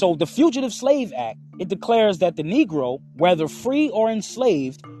the Fugitive Slave Act, it declares that the Negro, whether free or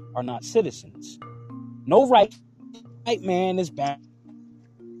enslaved, are not citizens. No white man is bound.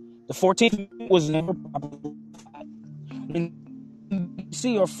 The 14th Amendment was never properly applied. When you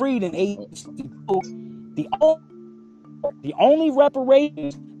see are freed in 1862, the only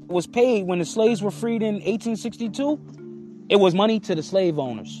reparations that was paid when the slaves were freed in 1862, it was money to the slave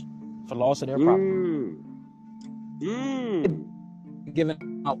owners for loss of their property.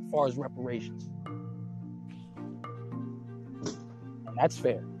 Given out as far as reparations. And that's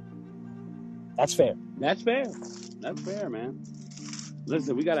fair. That's fair. That's fair. That's fair, man.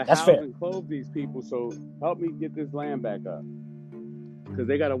 Listen, we got to house and clothe these people, so help me get this land back up. Because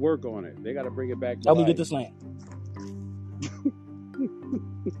they got to work on it. They got to bring it back to help life. Me get this land.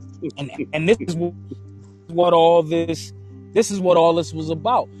 and this is what all this was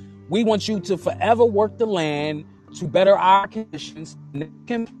about. We want you to forever work the land to better our conditions, and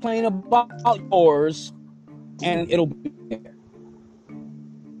complain about yours, and it'll be there.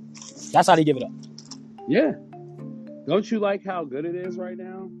 That's how they give it up. Yeah. Don't you like how good it is right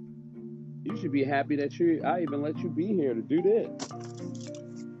now? You should be happy that I even let you be here to do this.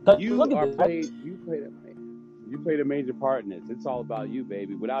 You played a major part in this. It's all about you,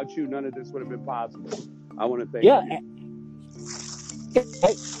 baby. Without you, none of this would have been possible. I want to thank you.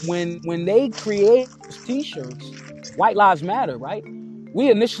 When they create T-shirts, White Lives Matter, right? We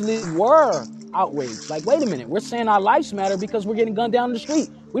initially were outraged. Like, wait a minute, we're saying our lives matter because we're getting gunned down in the street.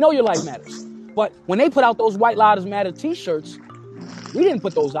 We know your life matters. But when they put out those White Lives Matter T-shirts, we didn't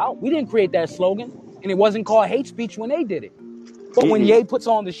put those out. We didn't create that slogan, and it wasn't called hate speech when they did it. But when Ye puts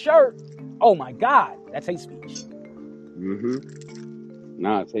on the shirt, oh my God, that's hate speech.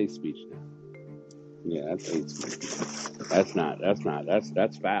 Nah, it's hate speech now. Yeah, that's hate speech.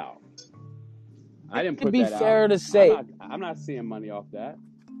 That's foul. I didn't put that out. Would it be fair to say? I'm not seeing money off that.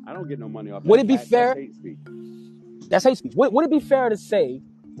 I don't get no money off that. Would it be fair? That's hate speech. That's hate speech. Would it be fair to say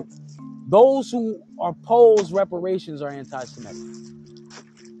those who oppose reparations are anti-Semitic?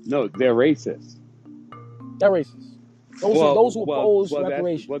 No, they're racist. They're racist. Those who oppose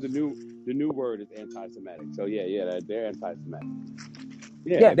reparations. Well, the new word is anti-Semitic. So yeah, they're anti-Semitic.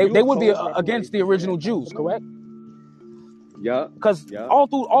 Yeah, they would be against the original Jews, correct? Yeah. Because all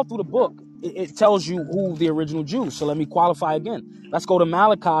through the book, it tells you who the original Jews. So let me qualify again. Let's go to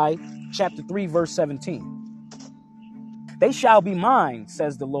Malachi chapter 3, verse 17. They shall be mine,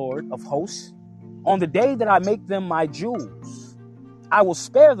 says the Lord of hosts, on the day that I make them my Jews, I will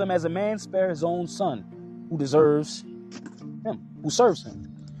spare them as a man spare his own son who deserves him, who serves him.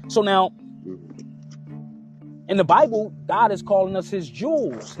 So now, in the Bible, God is calling us his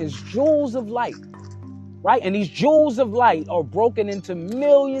jewels of light, right? And these jewels of light are broken into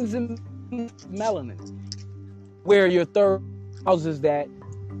millions and melanin, where your third houses that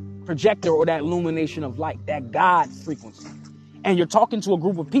projector or that illumination of light, that God frequency. And you're talking to a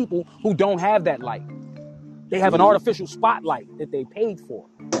group of people who don't have that light. They have an artificial spotlight that they paid for,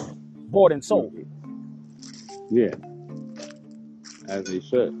 bought and sold. Yeah, as they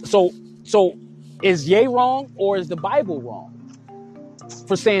should. So is Ye wrong or is the Bible wrong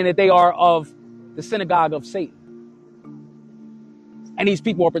for saying that they are of the synagogue of Satan? And these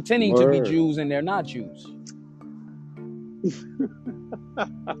people are pretending to be Jews and they're not Jews.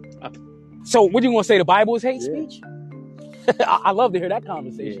 So what do you want to say? The Bible is hate speech? I love to hear that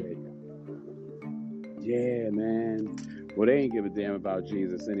conversation. Yeah, man. Well, they ain't give a damn about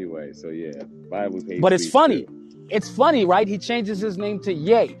Jesus anyway. So yeah, Bible's hate But it's speech funny. too. It's funny, right? He changes his name to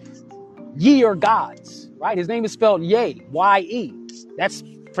Ye. Ye are gods, right? His name is spelled Ye, Y-E. That's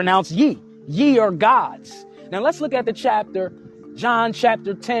pronounced Ye. Ye are gods. Now let's look at the chapter, John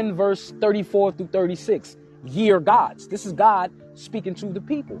chapter 10, verse 34 through 36. Ye are gods. This is God speaking to the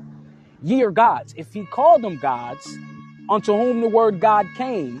people. Ye are gods. If he called them gods, unto whom the word God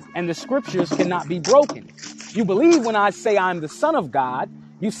came, and the scriptures cannot be broken. You believe when I say I'm the Son of God.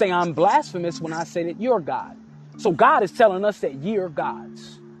 You say I'm blasphemous when I say that you're God. So God is telling us that ye are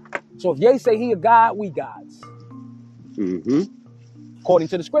gods. So if Ye say he a God, we gods. According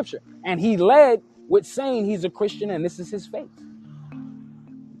to the scripture. And he led with saying he's a Christian and this is his faith.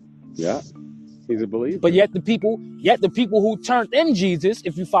 Yeah, he's a believer. But yet the people who turned in Jesus,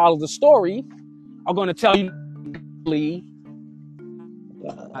 if you follow the story, are going to tell you,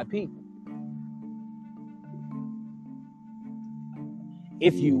 my people.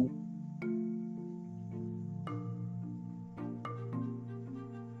 If you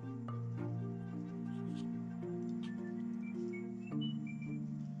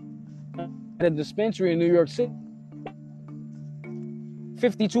at a dispensary in New York City,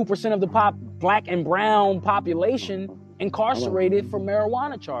 52% of the black and brown population incarcerated for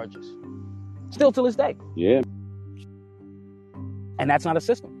marijuana charges. Still to this day. Yeah. And that's not a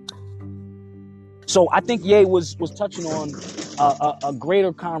system. So I think Ye was touching on a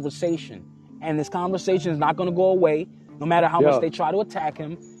greater conversation. And this conversation is not going to go away, no matter how much they try to attack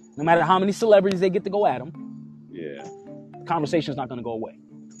him, no matter how many celebrities they get to go at him. Yeah. The conversation is not going to go away.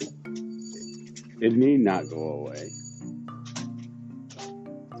 It need not go away.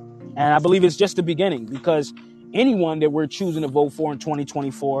 And I believe it's just the beginning, because anyone that we're choosing to vote for in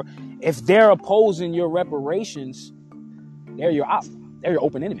 2024, if they're opposing your reparations, they're your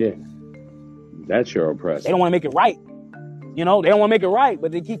open enemy. Yeah. That's your oppressor. They don't want to make it right. You know, they don't want to make it right,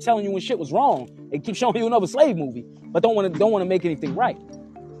 but they keep telling you when shit was wrong. They keep showing you another slave movie, but don't want to make anything right.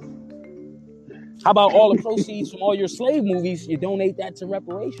 How about all the proceeds from all your slave movies? You donate that to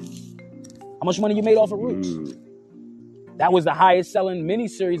reparations. How much money you made off of Roots? That was the highest selling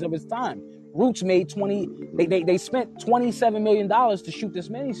miniseries of its time. Roots made they spent $27 million to shoot this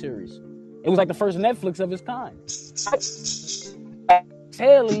miniseries. It was like the first Netflix of its kind.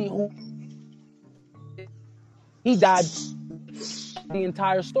 Haley, he died the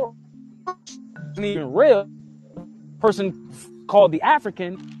entire story. It wasn't even real. Person called the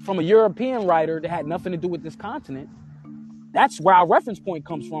African from a European writer that had nothing to do with this continent. That's where our reference point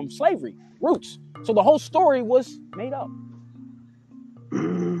comes from, slavery, Roots. So the whole story was made up.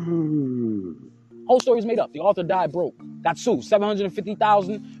 Whole story is made up. The author died broke, got sued,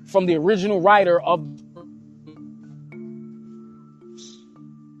 $750,000 from the original writer of,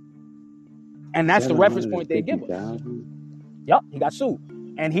 and that's the reference point they give us. Yep, he got sued,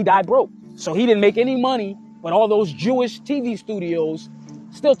 and he died broke. So he didn't make any money, but all those Jewish TV studios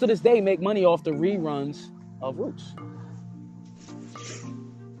still to this day make money off the reruns of Roots.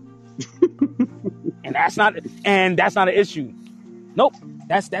 And that's not an issue. Nope,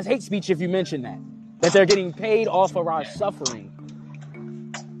 that's hate speech if you mention that they're getting paid off of our suffering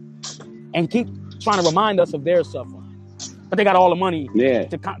and keep trying to remind us of their suffering, but they got all the money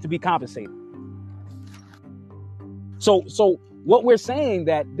to be compensated. So what we're saying,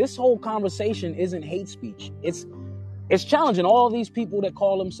 that this whole conversation isn't hate speech. It's challenging all these people that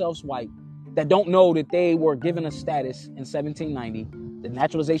call themselves white, that don't know that they were given a status in 1790, the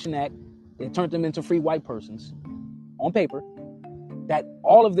Naturalization Act, that turned them into free white persons on paper, that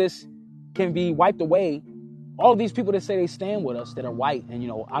all of this can be wiped away. All of these people that say they stand with us that are white and,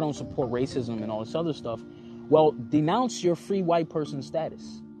 I don't support racism and all this other stuff. Well, denounce your free white person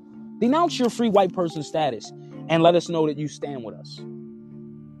status. Denounce your free white person status and let us know that you stand with us.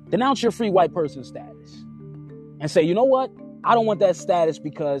 denounce your free white person status and say, you know what? I don't want that status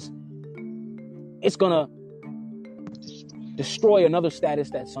because it's going to destroy another status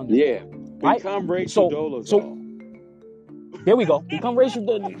that's under me. Yeah. Right? Become Rachel So Dolezal. there we go. Become racial.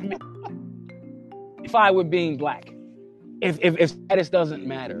 If I were being black, if status doesn't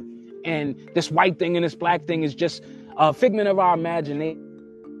matter, and this white thing and this black thing is just a figment of our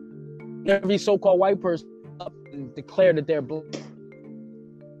imagination, every so-called white person up and declare that they're black.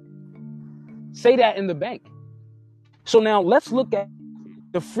 Say that in the bank. So now let's look at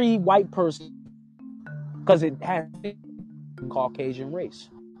the free white person, because it has Caucasian race.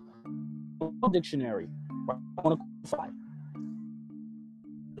 Dictionary,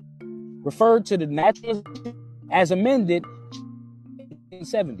 referred to the natural as amended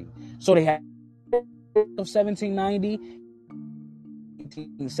 1870. So they had of 1790,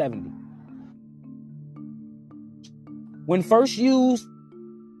 1870. When first used,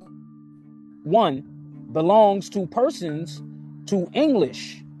 one belongs to persons to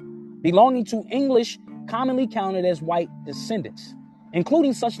English, belonging to English, commonly counted as white descendants,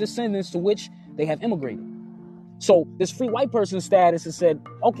 including such descendants to which they have immigrated. So this free white person status has said,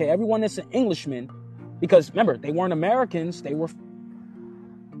 okay, everyone that's an Englishman, because remember, they weren't Americans, they were,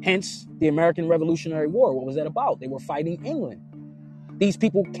 hence the American Revolutionary War. What was that about? They were fighting England. These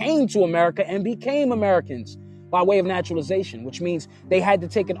people came to America and became Americans by way of naturalization, which means they had to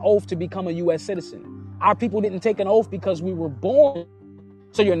take an oath to become a U.S. citizen. Our people didn't take an oath because we were born.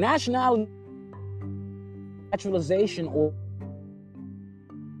 So your nationality, naturalization, or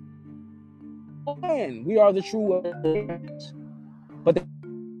we are the true Americans. But they're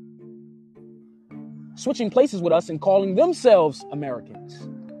switching places with us and calling themselves Americans.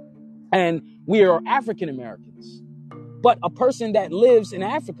 And we are African Americans. But a person that lives in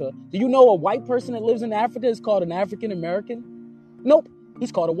Africa, do you know a white person that lives in Africa is called an African American? Nope,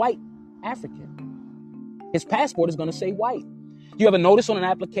 he's called a white African. His passport is going to say white. You ever notice on an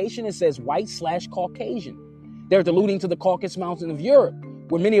application it says white/Caucasian? They're alluding to the Caucasus Mountains of Europe,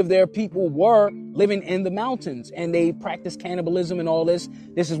 where many of their people were living in the mountains and they practice cannibalism and all this.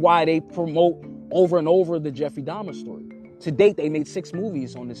 This is why they promote over and over the Jeffrey Dahmer story. To date, they made 6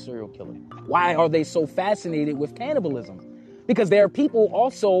 movies on this serial killer. Why are they so fascinated with cannibalism? Because their people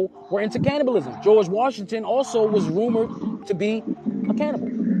also were into cannibalism. George Washington also was rumored to be a cannibal.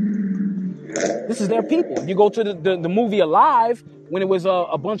 This is their people. You go to the movie Alive, when it was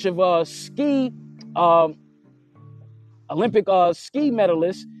a bunch of Olympic ski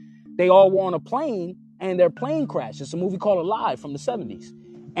medalists, they all were on a plane and their plane crashed. It's a movie called Alive from the 70s.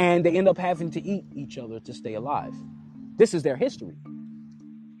 And they end up having to eat each other to stay alive. This is their history.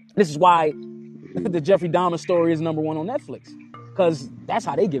 This is why the Jeffrey Dahmer story is #1 on Netflix, because that's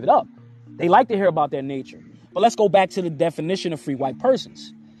how they give it up. They like to hear about their nature. But let's go back to the definition of free white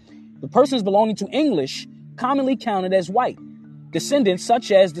persons. The persons belonging to English, commonly counted as white. Descendants,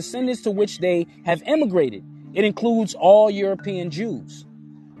 such as descendants to which they have immigrated. It includes all European Jews,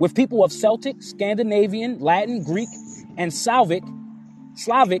 with people of Celtic, Scandinavian, Latin, Greek, and Slavic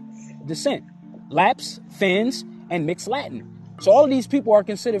descent, Lapps, Finns, and mixed Latin. So all of these people are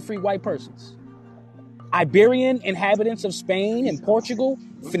considered free white persons. Iberian inhabitants of Spain and Portugal,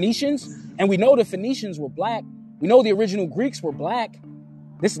 Phoenicians, and we know the Phoenicians were black. We know the original Greeks were black.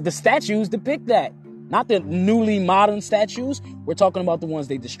 The statues depict that, not the newly modern statues. We're talking about the ones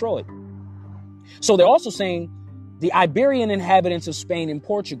they destroyed. So they're also saying the Iberian inhabitants of Spain and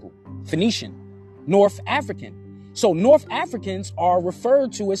Portugal, Phoenician, North African. So North Africans are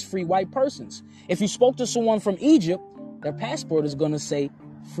referred to as free white persons. If you spoke to someone from Egypt, their passport is going to say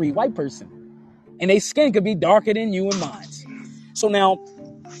free white person. And their skin could be darker than you and mine. So now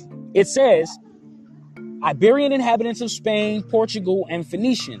it says Iberian inhabitants of Spain, Portugal, and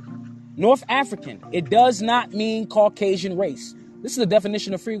Phoenician. North African. It does not mean Caucasian race. This is the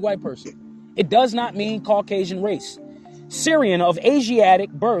definition of free white person. It does not mean Caucasian race. Syrian of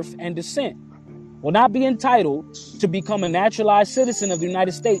Asiatic birth and descent will not be entitled to become a naturalized citizen of the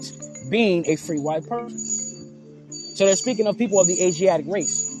United States, being a free white person. So they're speaking of people of the Asiatic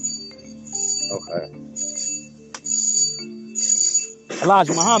race. Okay.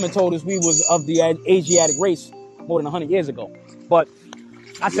 Elijah Muhammad told us we was of the Asiatic race more than 100 years ago. But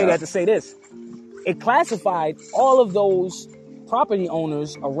I say that to say this. It classified all of those property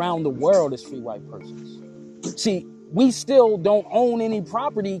owners around the world as free white persons. See, we still don't own any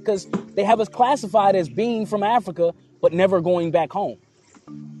property because they have us classified as being from Africa, but never going back home.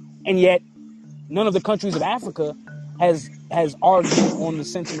 And yet, none of the countries of Africa has argued on the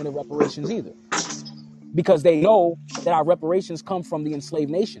sentiment of reparations either. Because they know that our reparations come from the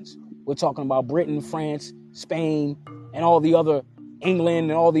enslaved nations. We're talking about Britain, France, Spain, and all the other England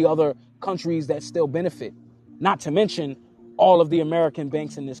and all the other countries that still benefit. Not to mention all of the American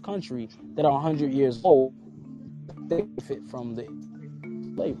banks in this country that are 100 years old, they benefit from the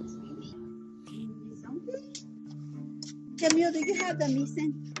slavery. Jamil, do you have the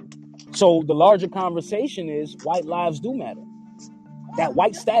missing? So the larger conversation is white lives do matter. That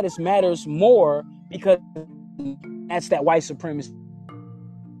white status matters more because that's that white supremacy.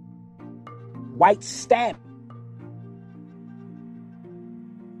 White status.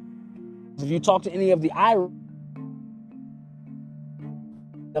 If you talk to any of the Irish,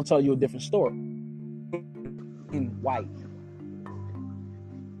 they'll tell you a different story. In white.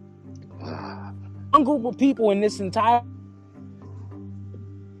 One group of people in this entire,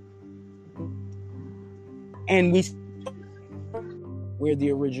 and we're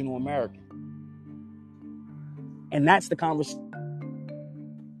the original American. And that's the conversation.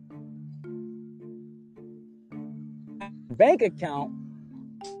 Bank account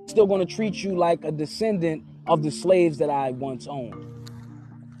still going to treat you like a descendant of the slaves that I once owned.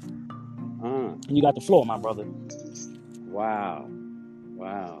 And you got the floor, my brother. Wow.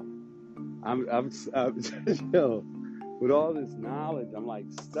 I'm yo, with all this knowledge, I'm like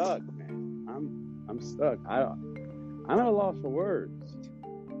stuck, man. I'm stuck. I'm at a loss for words.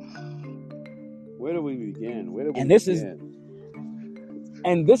 Where do we begin?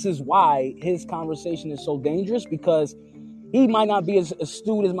 And this is why his conversation is so dangerous, because he might not be as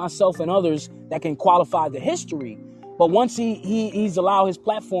astute as myself and others that can qualify the history. But once he's allowed his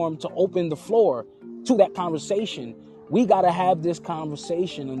platform to open the floor to that conversation, we got to have this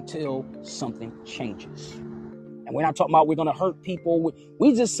conversation until something changes. And we're not talking about we're going to hurt people.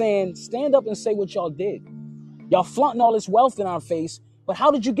 We just saying, stand up and say what y'all did. Y'all flaunting all this wealth in our face, but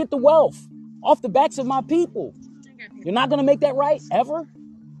how did you get the wealth? Off the backs of my people. You're not going to make that right, ever?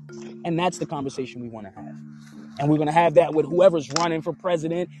 And that's the conversation we want to have. And we're going to have that with whoever's running for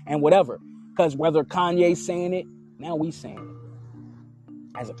president and whatever. Because whether Kanye's saying it, now we saying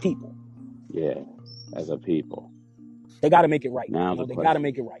it. As a people. Yeah, as a people. They got to make it right. Now they got to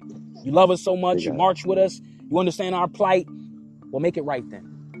make it right. You love us so much. You march with us. You understand our plight. Well, make it right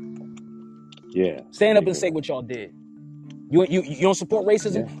then. Yeah. Stand up and say what y'all did. You don't support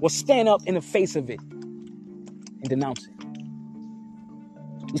racism? Yeah. Well, stand up in the face of it and denounce it.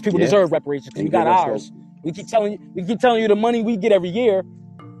 These people deserve reparations because we got ours. We keep telling you the money we get every year,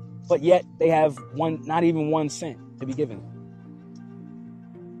 but yet they have not even 1 cent to be given.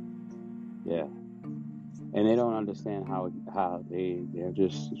 Yeah. And they don't understand how they're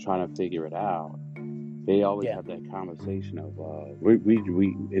just trying to figure it out. They always have that conversation of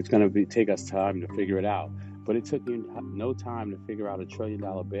it's going to take us time to figure it out. But it took you no time to figure out $1 trillion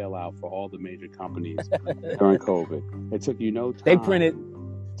bailout for all the major companies during COVID. It took you no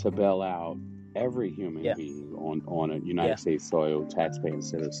time to bail out every human being on a United States soil, taxpaying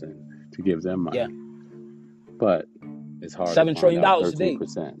citizen, to give them money. Yeah. But it's hard. $7 trillion a day.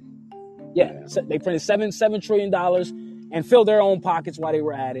 Yeah, so they printed $7 trillion and filled their own pockets while they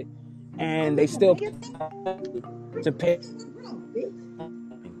were at it, and they still to pay.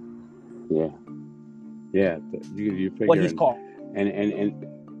 Yeah, you figure what he's called, and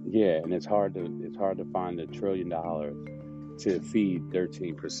it's hard to find $1 trillion to feed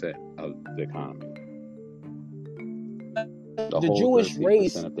 13% of the economy. The Jewish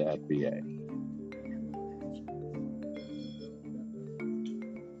race of the FBA.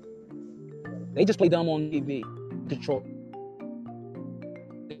 They just play dumb on TV. Control.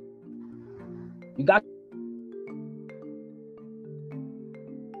 You got.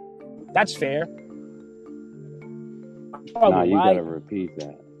 That's fair. Nah, you gotta repeat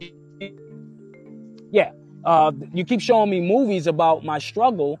that. Yeah. You keep showing me movies about my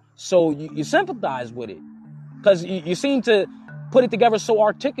struggle, so you sympathize with it. Because you seem to put it together so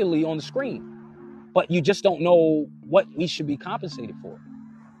articulately on the screen. But you just don't know what we should be compensated for.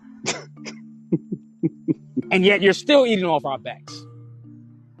 And yet you're still eating off our backs.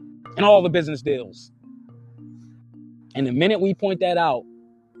 And all the business deals. And the minute we point that out,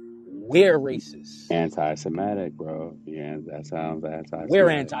 we're racist. Anti-Semitic, bro. Yeah, that sounds anti-Semitic. We're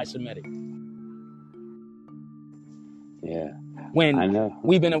anti-Semitic. Yeah. When I know.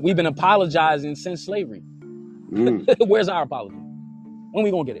 we've been apologizing since slavery. Where's our apology? When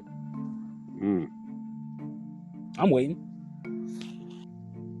we gonna get it? I'm waiting.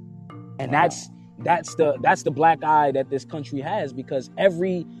 And that's the black eye that this country has, because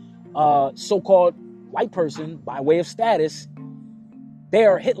every so-called white person, by way of status, they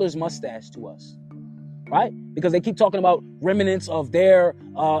are Hitler's mustache to us, right? Because they keep talking about remnants of their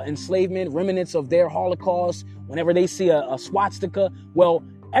enslavement, remnants of their Holocaust. Whenever they see a swastika, well,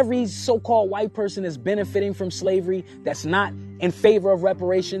 every so-called white person is benefiting from slavery that's not in favor of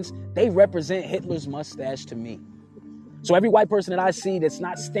reparations, they represent Hitler's mustache to me. So every white person that I see that's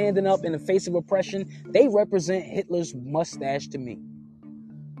not standing up in the face of oppression, they represent Hitler's mustache to me.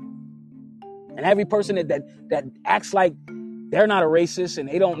 And every person that acts like they're not a racist and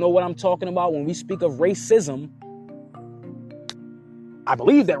they don't know what I'm talking about when we speak of racism, I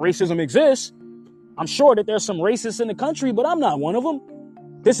believe that racism exists. I'm sure that there's some racists in the country, but I'm not one of them.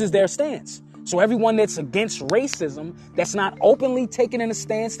 This is their stance. So everyone that's against racism, that's not openly taking in a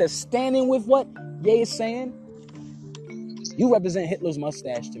stance, that's standing with what Ye is saying, you represent Hitler's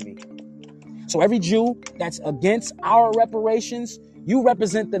mustache to me. So every Jew that's against our reparations, you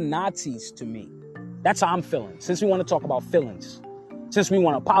represent the Nazis to me. That's how I'm feeling. Since we want to talk about feelings, since we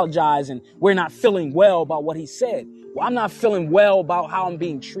want to apologize and we're not feeling well about what he said, well, I'm not feeling well about how I'm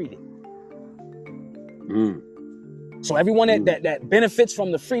being treated. So everyone that benefits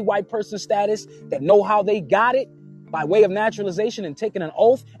from the free white person status, that know how they got it by way of naturalization and taking an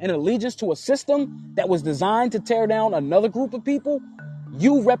oath and allegiance to a system that was designed to tear down another group of people,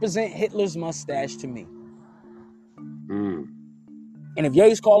 you represent Hitler's mustache to me. And if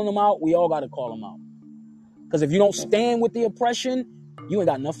Ye's calling them out, we all got to call them out. Because if you don't stand with the oppression, you ain't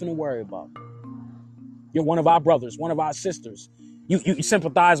got nothing to worry about. You're one of our brothers, one of our sisters. You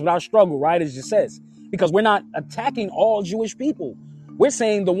sympathize with our struggle, right? As it says. Because we're not attacking all Jewish people. We're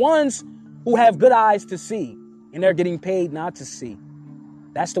saying the ones who have good eyes to see and they're getting paid not to see.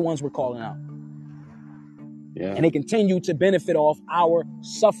 That's the ones we're calling out. Yeah. And they continue to benefit off our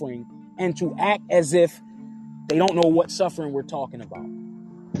suffering and to act as if they don't know what suffering we're talking about.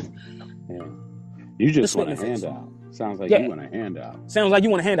 Yeah. You just want a handout. Sounds like you want a handout. Sounds like you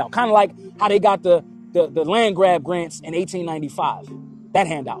want a handout. Kind of like how they got the land grab grants in 1895. That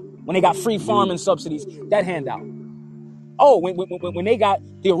handout. When they got free farming subsidies, that handout. Oh, when they got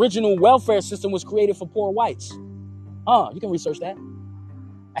the original welfare system was created for poor whites. You can research that.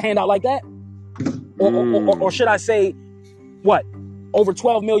 A handout like that? Or should I say, what? Over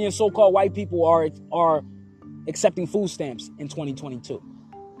 12 million so-called white people are accepting food stamps in 2022.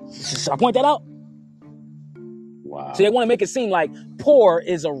 Should I point that out? Wow. So they want to make it seem like poor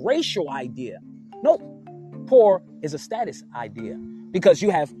is a racial idea. Nope. Poor is a status idea. Because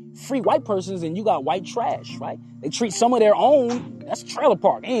you have free white persons and you got white trash, right? They treat some of their own, that's a trailer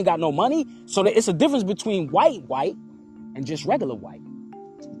park. They ain't got no money. So it's a difference between white and just regular white.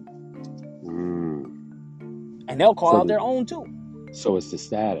 And they'll call out their own too. So it's the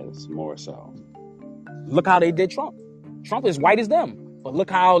status more so. Look how they did Trump. Trump is white as them. But look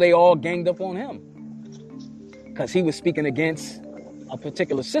how they all ganged up on him. Because he was speaking against a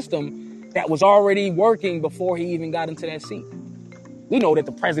particular system that was already working before he even got into that seat. We know that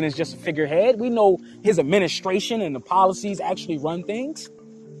the president's just a figurehead. We know his administration and the policies actually run things.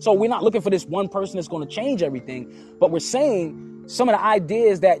 So we're not looking for this one person that's going to change everything. But we're saying some of the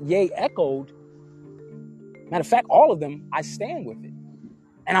ideas that Ye echoed, matter of fact, all of them, I stand with it.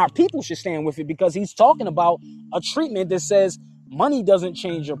 And our people should stand with it because he's talking about a treatment that says money doesn't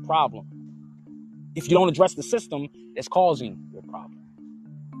change your problem. If you don't address the system that's causing your problem.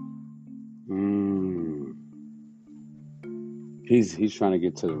 He's trying to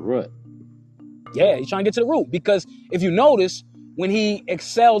get to the root. Yeah, he's trying to get to the root. Because if you notice, when he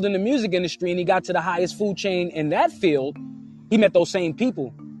excelled in the music industry and he got to the highest food chain in that field, he met those same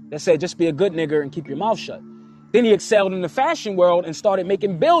people that said, just be a good nigger and keep your mouth shut. Then he excelled in the fashion world and started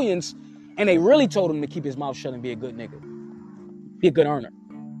making billions. And they really told him to keep his mouth shut and be a good nigger. Be a good earner.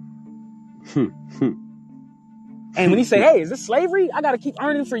 And when he said, hey, is this slavery? I got to keep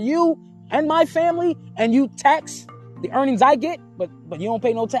earning for you and my family. And you tax the earnings I get, but you don't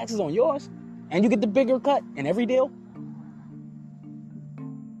pay no taxes on yours. And you get the bigger cut in every deal.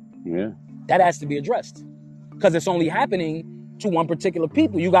 Yeah. That has to be addressed. Because it's only happening to one particular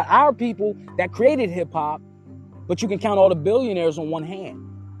people. You got our people that created hip hop, but you can count all the billionaires on one hand.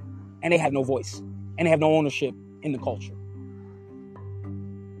 And they have no voice. And they have no ownership in the culture.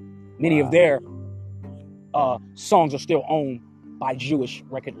 Many of their songs are still owned by Jewish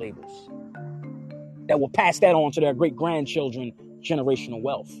record labels that will pass that on to their great-grandchildren, generational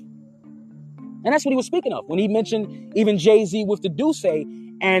wealth. And that's what he was speaking of when he mentioned even Jay-Z with the Duce,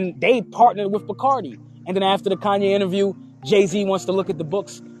 and they partnered with Bacardi. And then after the Kanye interview, Jay-Z wants to look at the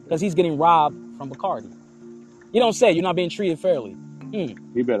books because he's getting robbed from Bacardi. You don't say you're not being treated fairly. He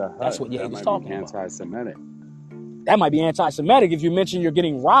better. That's what Ye was talking about. Anti-Semitic. That might be anti-Semitic if you mention you're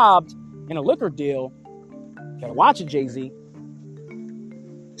getting robbed in a liquor deal. You gotta watch it, Jay-Z.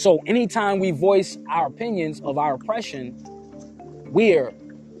 So anytime we voice our opinions of our oppression, we're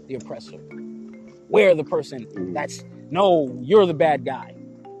the oppressor. We're the person that's, no, you're the bad guy.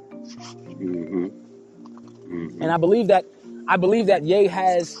 Mm-hmm. Mm-hmm. And I believe that Ye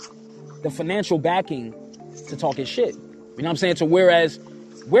has the financial backing to talk his shit. You know what I'm saying? So whereas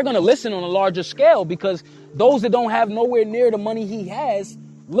we're going to listen on a larger scale because those that don't have nowhere near the money he has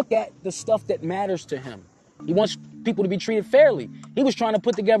look at the stuff that matters to him. He wants people to be treated fairly. He was trying to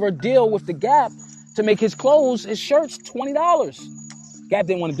put together a deal with the Gap to make his clothes, his shirts, $20. Gap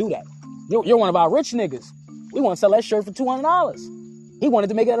didn't want to do that. You're one of our rich niggas. We want to sell that shirt for $200. He wanted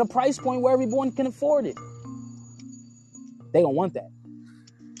to make it at a price point where everyone can afford it. They don't want that.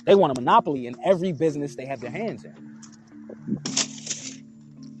 They want a monopoly in every business they have their hands in.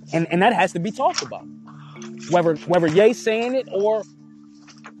 And that has to be talked about. Whether Ye's saying it or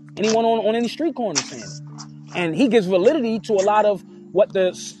anyone on any street corner saying it. And he gives validity to a lot of what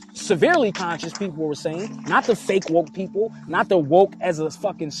the severely conscious people were saying, not the fake woke people, not the woke as a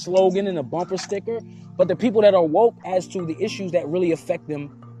fucking slogan and a bumper sticker, but the people that are woke as to the issues that really affect them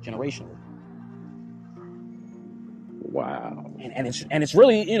generationally. Wow. And it's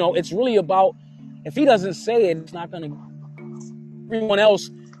really, you know, it's really about, if he doesn't say it, it's not going to, everyone else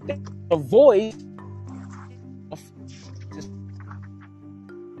avoid.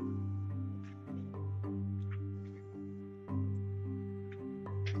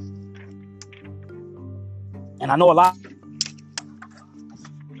 And I know a lot.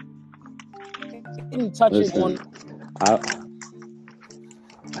 Didn't touch it on.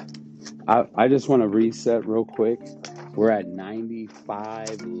 I just want to reset real quick. We're at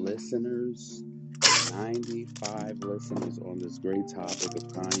 95 listeners. 95 listeners on this great topic of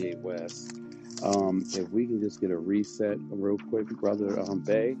Kanye West. If we can just get a reset real quick, brother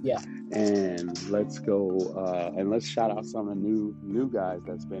Bay. Yeah. And let's go and let's shout out some of the new guys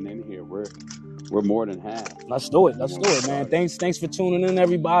that's been in here. We're more than half. Let's do it, man. Thanks for tuning in,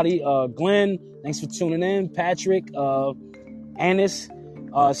 everybody. Glenn, thanks for tuning in. Patrick, Anis,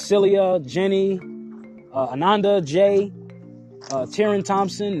 Celia, Jenny, Ananda, Jay, Tyron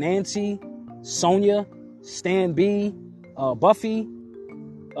Thompson, Nancy, Sonia, Stan B, Buffy,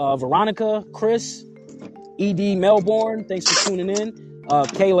 Veronica, Chris, ED Melbourne, thanks for tuning in.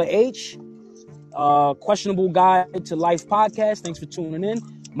 Kayla H, Questionable Guide to Life Podcast, thanks for tuning in.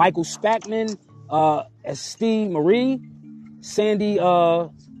 Michael Spackman, Estee Marie, Sandy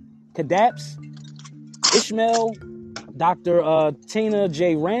Kadaps, Ishmael, Dr. Tina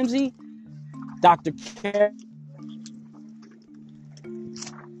J. Ramsey, Dr. Car-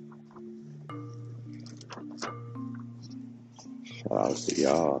 Shout out to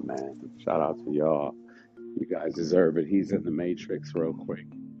y'all, man. Shout out to y'all. You guys deserve it. He's in the Matrix real quick.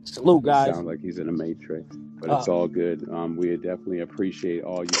 Salute, guys. It sounds like he's in the Matrix, but it's all good. We definitely appreciate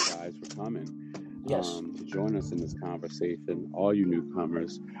all you guys for coming. Yes. To join us in this conversation, all you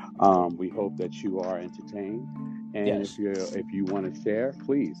newcomers. We hope that you are entertained, and Yes. if you want to share,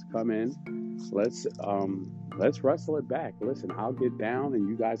 please come in. Let's wrestle it back. Listen, I'll get down, and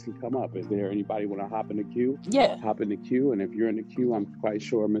you guys can come up. Is there anybody want to hop in the queue? Yeah. Hop in the queue, and if you're in the queue, I'm quite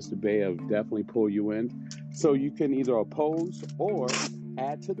sure Mr. Bay will definitely pull you in, so you can either oppose or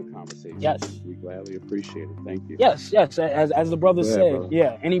add to the conversation. Yes. We gladly appreciate it. Thank you. Yes. As the brother said, brother.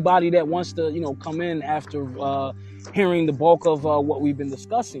 yeah. Anybody that wants to, come in after hearing the bulk of what we've been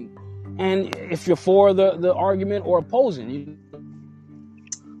discussing, and if you're for the argument or opposing,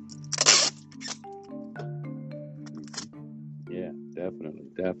 Yeah,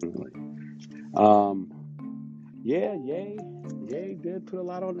 definitely. Ye did put a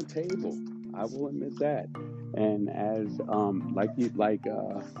lot on the table. I will admit that. And as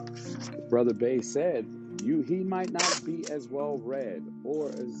Brother Bay said, he might not be as well read or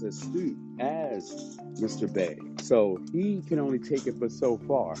as astute as Mr. Bay. So he can only take it for so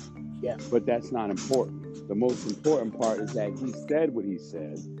far. Yeah. But that's not important. The most important part is that he said what he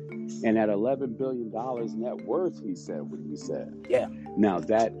said. And at $11 billion net worth, he said what he said. Yeah. Now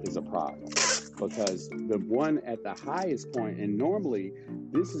that is a problem. Because the one at the highest point, and normally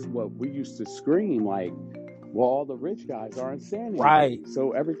this is what we used to scream like, well, all the rich guys aren't saying anything, Right.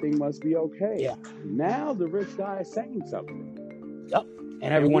 so everything must be okay. Yeah. Now the rich guy is saying something. Yep.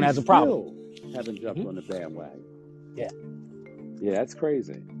 And everyone has a problem. Haven't jumped on the bandwagon. Yeah. Yeah, that's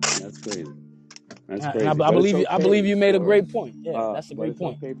crazy. That's crazy. I believe you made a great point. Yeah, that's a great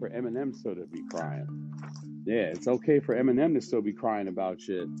point. It's okay for Eminem still to be crying. Yeah, it's okay for Eminem to still be crying about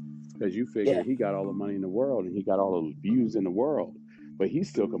shit. Because you figure he got all the money in the world and he got all the views in the world. But he's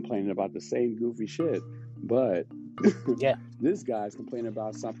still complaining about the same goofy shit. But this guy's complaining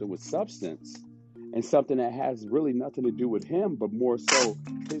about something with substance and something that has really nothing to do with him, but more so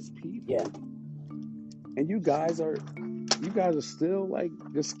his people. Yeah. And you guys are still like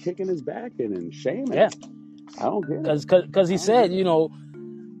just kicking his back in and shaming. Yeah. I don't get it. Because he said,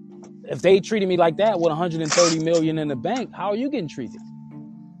 if they treated me like that with 130 million in the bank, how are you getting treated?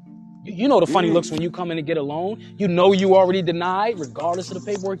 You know the funny looks when you come in and get a loan. You know you already denied, regardless of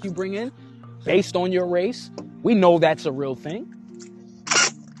the paperwork you bring in, based on your race. We know that's a real thing.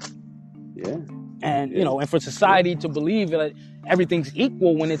 Yeah. And, you know, and for society to believe that everything's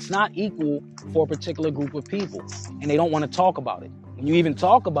equal when it's not equal for a particular group of people. And they don't want to talk about it. When you even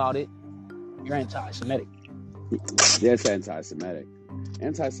talk about it, you're anti-Semitic. Yeah, it's anti-Semitic.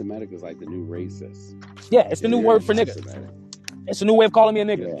 Anti-Semitic is like the new racist. Yeah, it's the new word for nigga. It's a new way of calling me a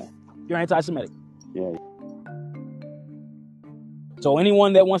nigga. Yeah. You're anti-Semitic. Yeah. So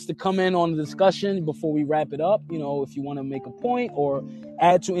anyone that wants to come in on the discussion before we wrap it up, you know, if you want to make a point or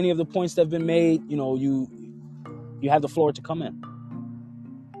add to any of the points that have been made, you know, you have the floor to come in.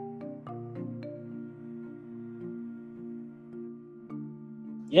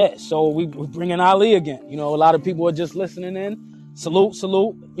 Yeah, so we bring in Ali again. You know, a lot of people are just listening in. Salute.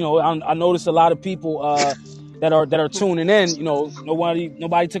 You know, I noticed a lot of people that are tuning in. You know,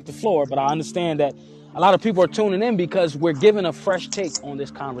 nobody took the floor, but I understand that a lot of people are tuning in because we're giving a fresh take on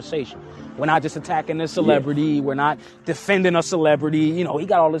this conversation. We're not just attacking a celebrity. Yeah. We're not defending a celebrity. You know, he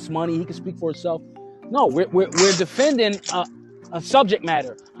got all this money. He can speak for himself. No, we're defending a subject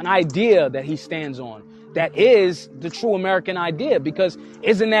matter, an idea that he stands on. That is the true American idea, because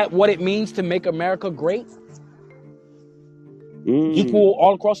isn't that what it means to make America great? Equal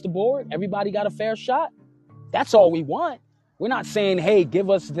all across the board. Everybody got a fair shot. That's all we want. We're not saying, hey, give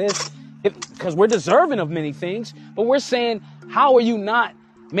us this, because we're deserving of many things. But we're saying, how are you not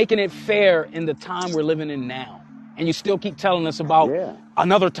making it fair in the time we're living in now? And you still keep telling us about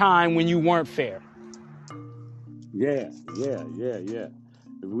another time when you weren't fair. Yeah.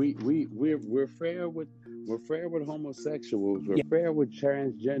 We're fair with homosexuals. We're fair with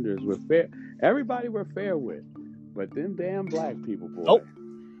transgenders. We're fair. Everybody we're fair with. But them damn black people, boy. Nope.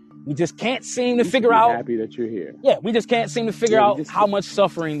 We just can't seem to figure out. Happy that you're here. Yeah, we just can't seem to figure out how much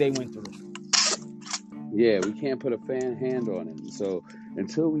suffering they went through. Yeah, we can't put a hand on it. So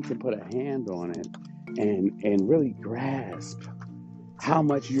until we can put a hand on it and really grasp how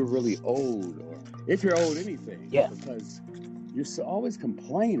much you're really owed, or if you're owed anything. Yeah. Because you're always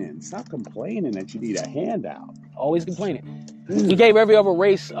complaining. Stop complaining that you need a handout. Always complaining. We gave every other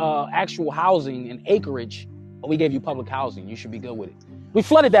race actual housing and acreage, but we gave you public housing. You should be good with it. We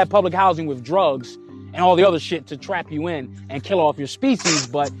flooded that public housing with drugs and all the other shit to trap you in and kill off your species,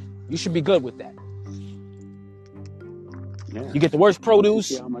 but you should be good with that. Yeah. You get the worst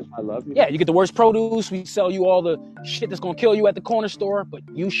produce. You see how much I love you? Yeah, you get the worst produce. We sell you all the shit that's going to kill you at the corner store, but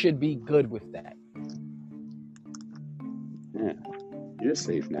you should be good with that. Yeah. You're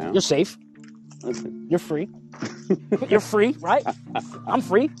safe now. You're safe. Listen. You're free. You're free, right? I'm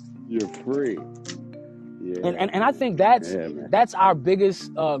free. You're free. Yeah. And I think that's our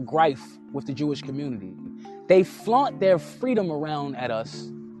biggest gripe with the Jewish community. They flaunt their freedom around at us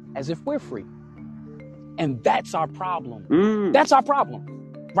as if we're free. And that's our problem. That's our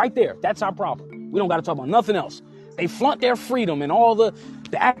problem. Right there. That's our problem. We don't got to talk about nothing else. They flaunt their freedom and all the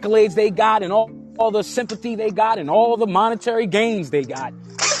accolades they got and all the sympathy they got and all the monetary gains they got.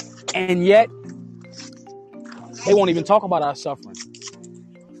 And yet, they won't even talk about our suffering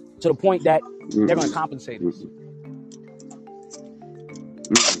to the point that they're going to compensate us.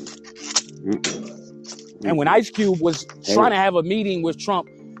 And when Ice Cube was trying to have a meeting with Trump,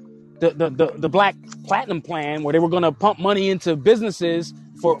 the Black Platinum Plan, where they were going to pump money into businesses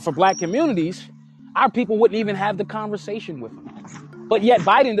for black communities, our people wouldn't even have the conversation with him. But yet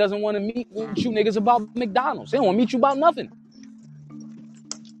Biden doesn't want to meet with you niggas about McDonald's. They don't want to meet you about nothing.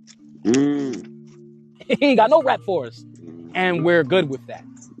 He ain't got no rap for us. And we're good with that.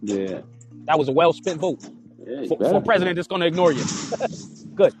 Yeah. That was a well-spent vote for a president that's going to ignore you.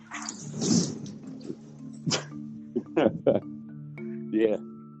 Good. Yeah.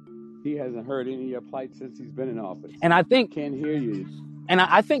 He hasn't heard any of your plight since he's been in office. And I think... Can't hear you. And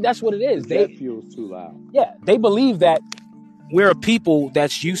I think that's what it is. That fuel's too loud. Yeah. They believe that we're a people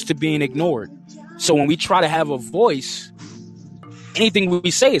that's used to being ignored. So when we try to have a voice, anything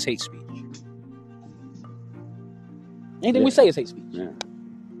we say is hate speech. Anything we say is hate speech. Yeah.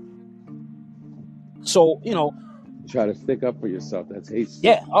 So, you know... Try to stick up for yourself. That's hate speech.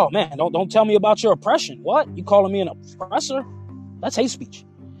 Yeah. Oh, man. Don't tell me about your oppression. What? You calling me an oppressor? That's hate speech.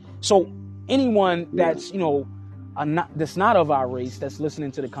 So anyone that's, you know, that's not of our race, that's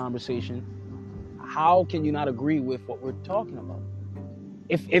listening to the conversation, how can you not agree with what we're talking about?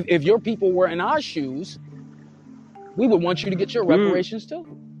 If your people were in our shoes, we would want you to get your reparations too.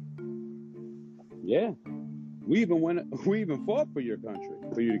 Yeah. We even fought for your country,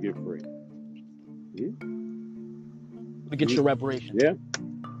 for you to get free. Yeah. To get your reparations. Yeah.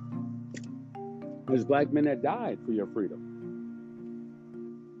 There's black men that died for your freedom.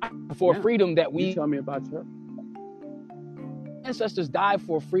 For Yeah. freedom that You we tell me about your. ancestors died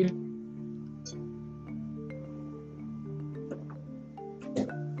for freedom.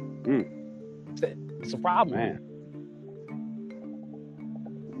 It's a problem.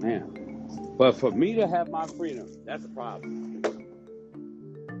 Man. But for me to have my freedom, that's a problem.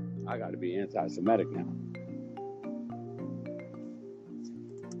 I got to be anti-Semitic now.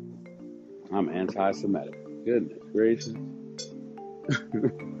 I'm anti-Semitic. Goodness gracious.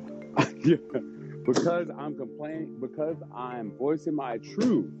 Yeah. Because I'm complaining, because I'm voicing my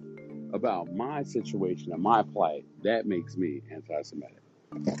truth about my situation and my plight, that makes me anti-Semitic.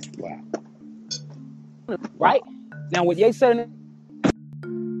 Wow. Right? Now, what Ye said in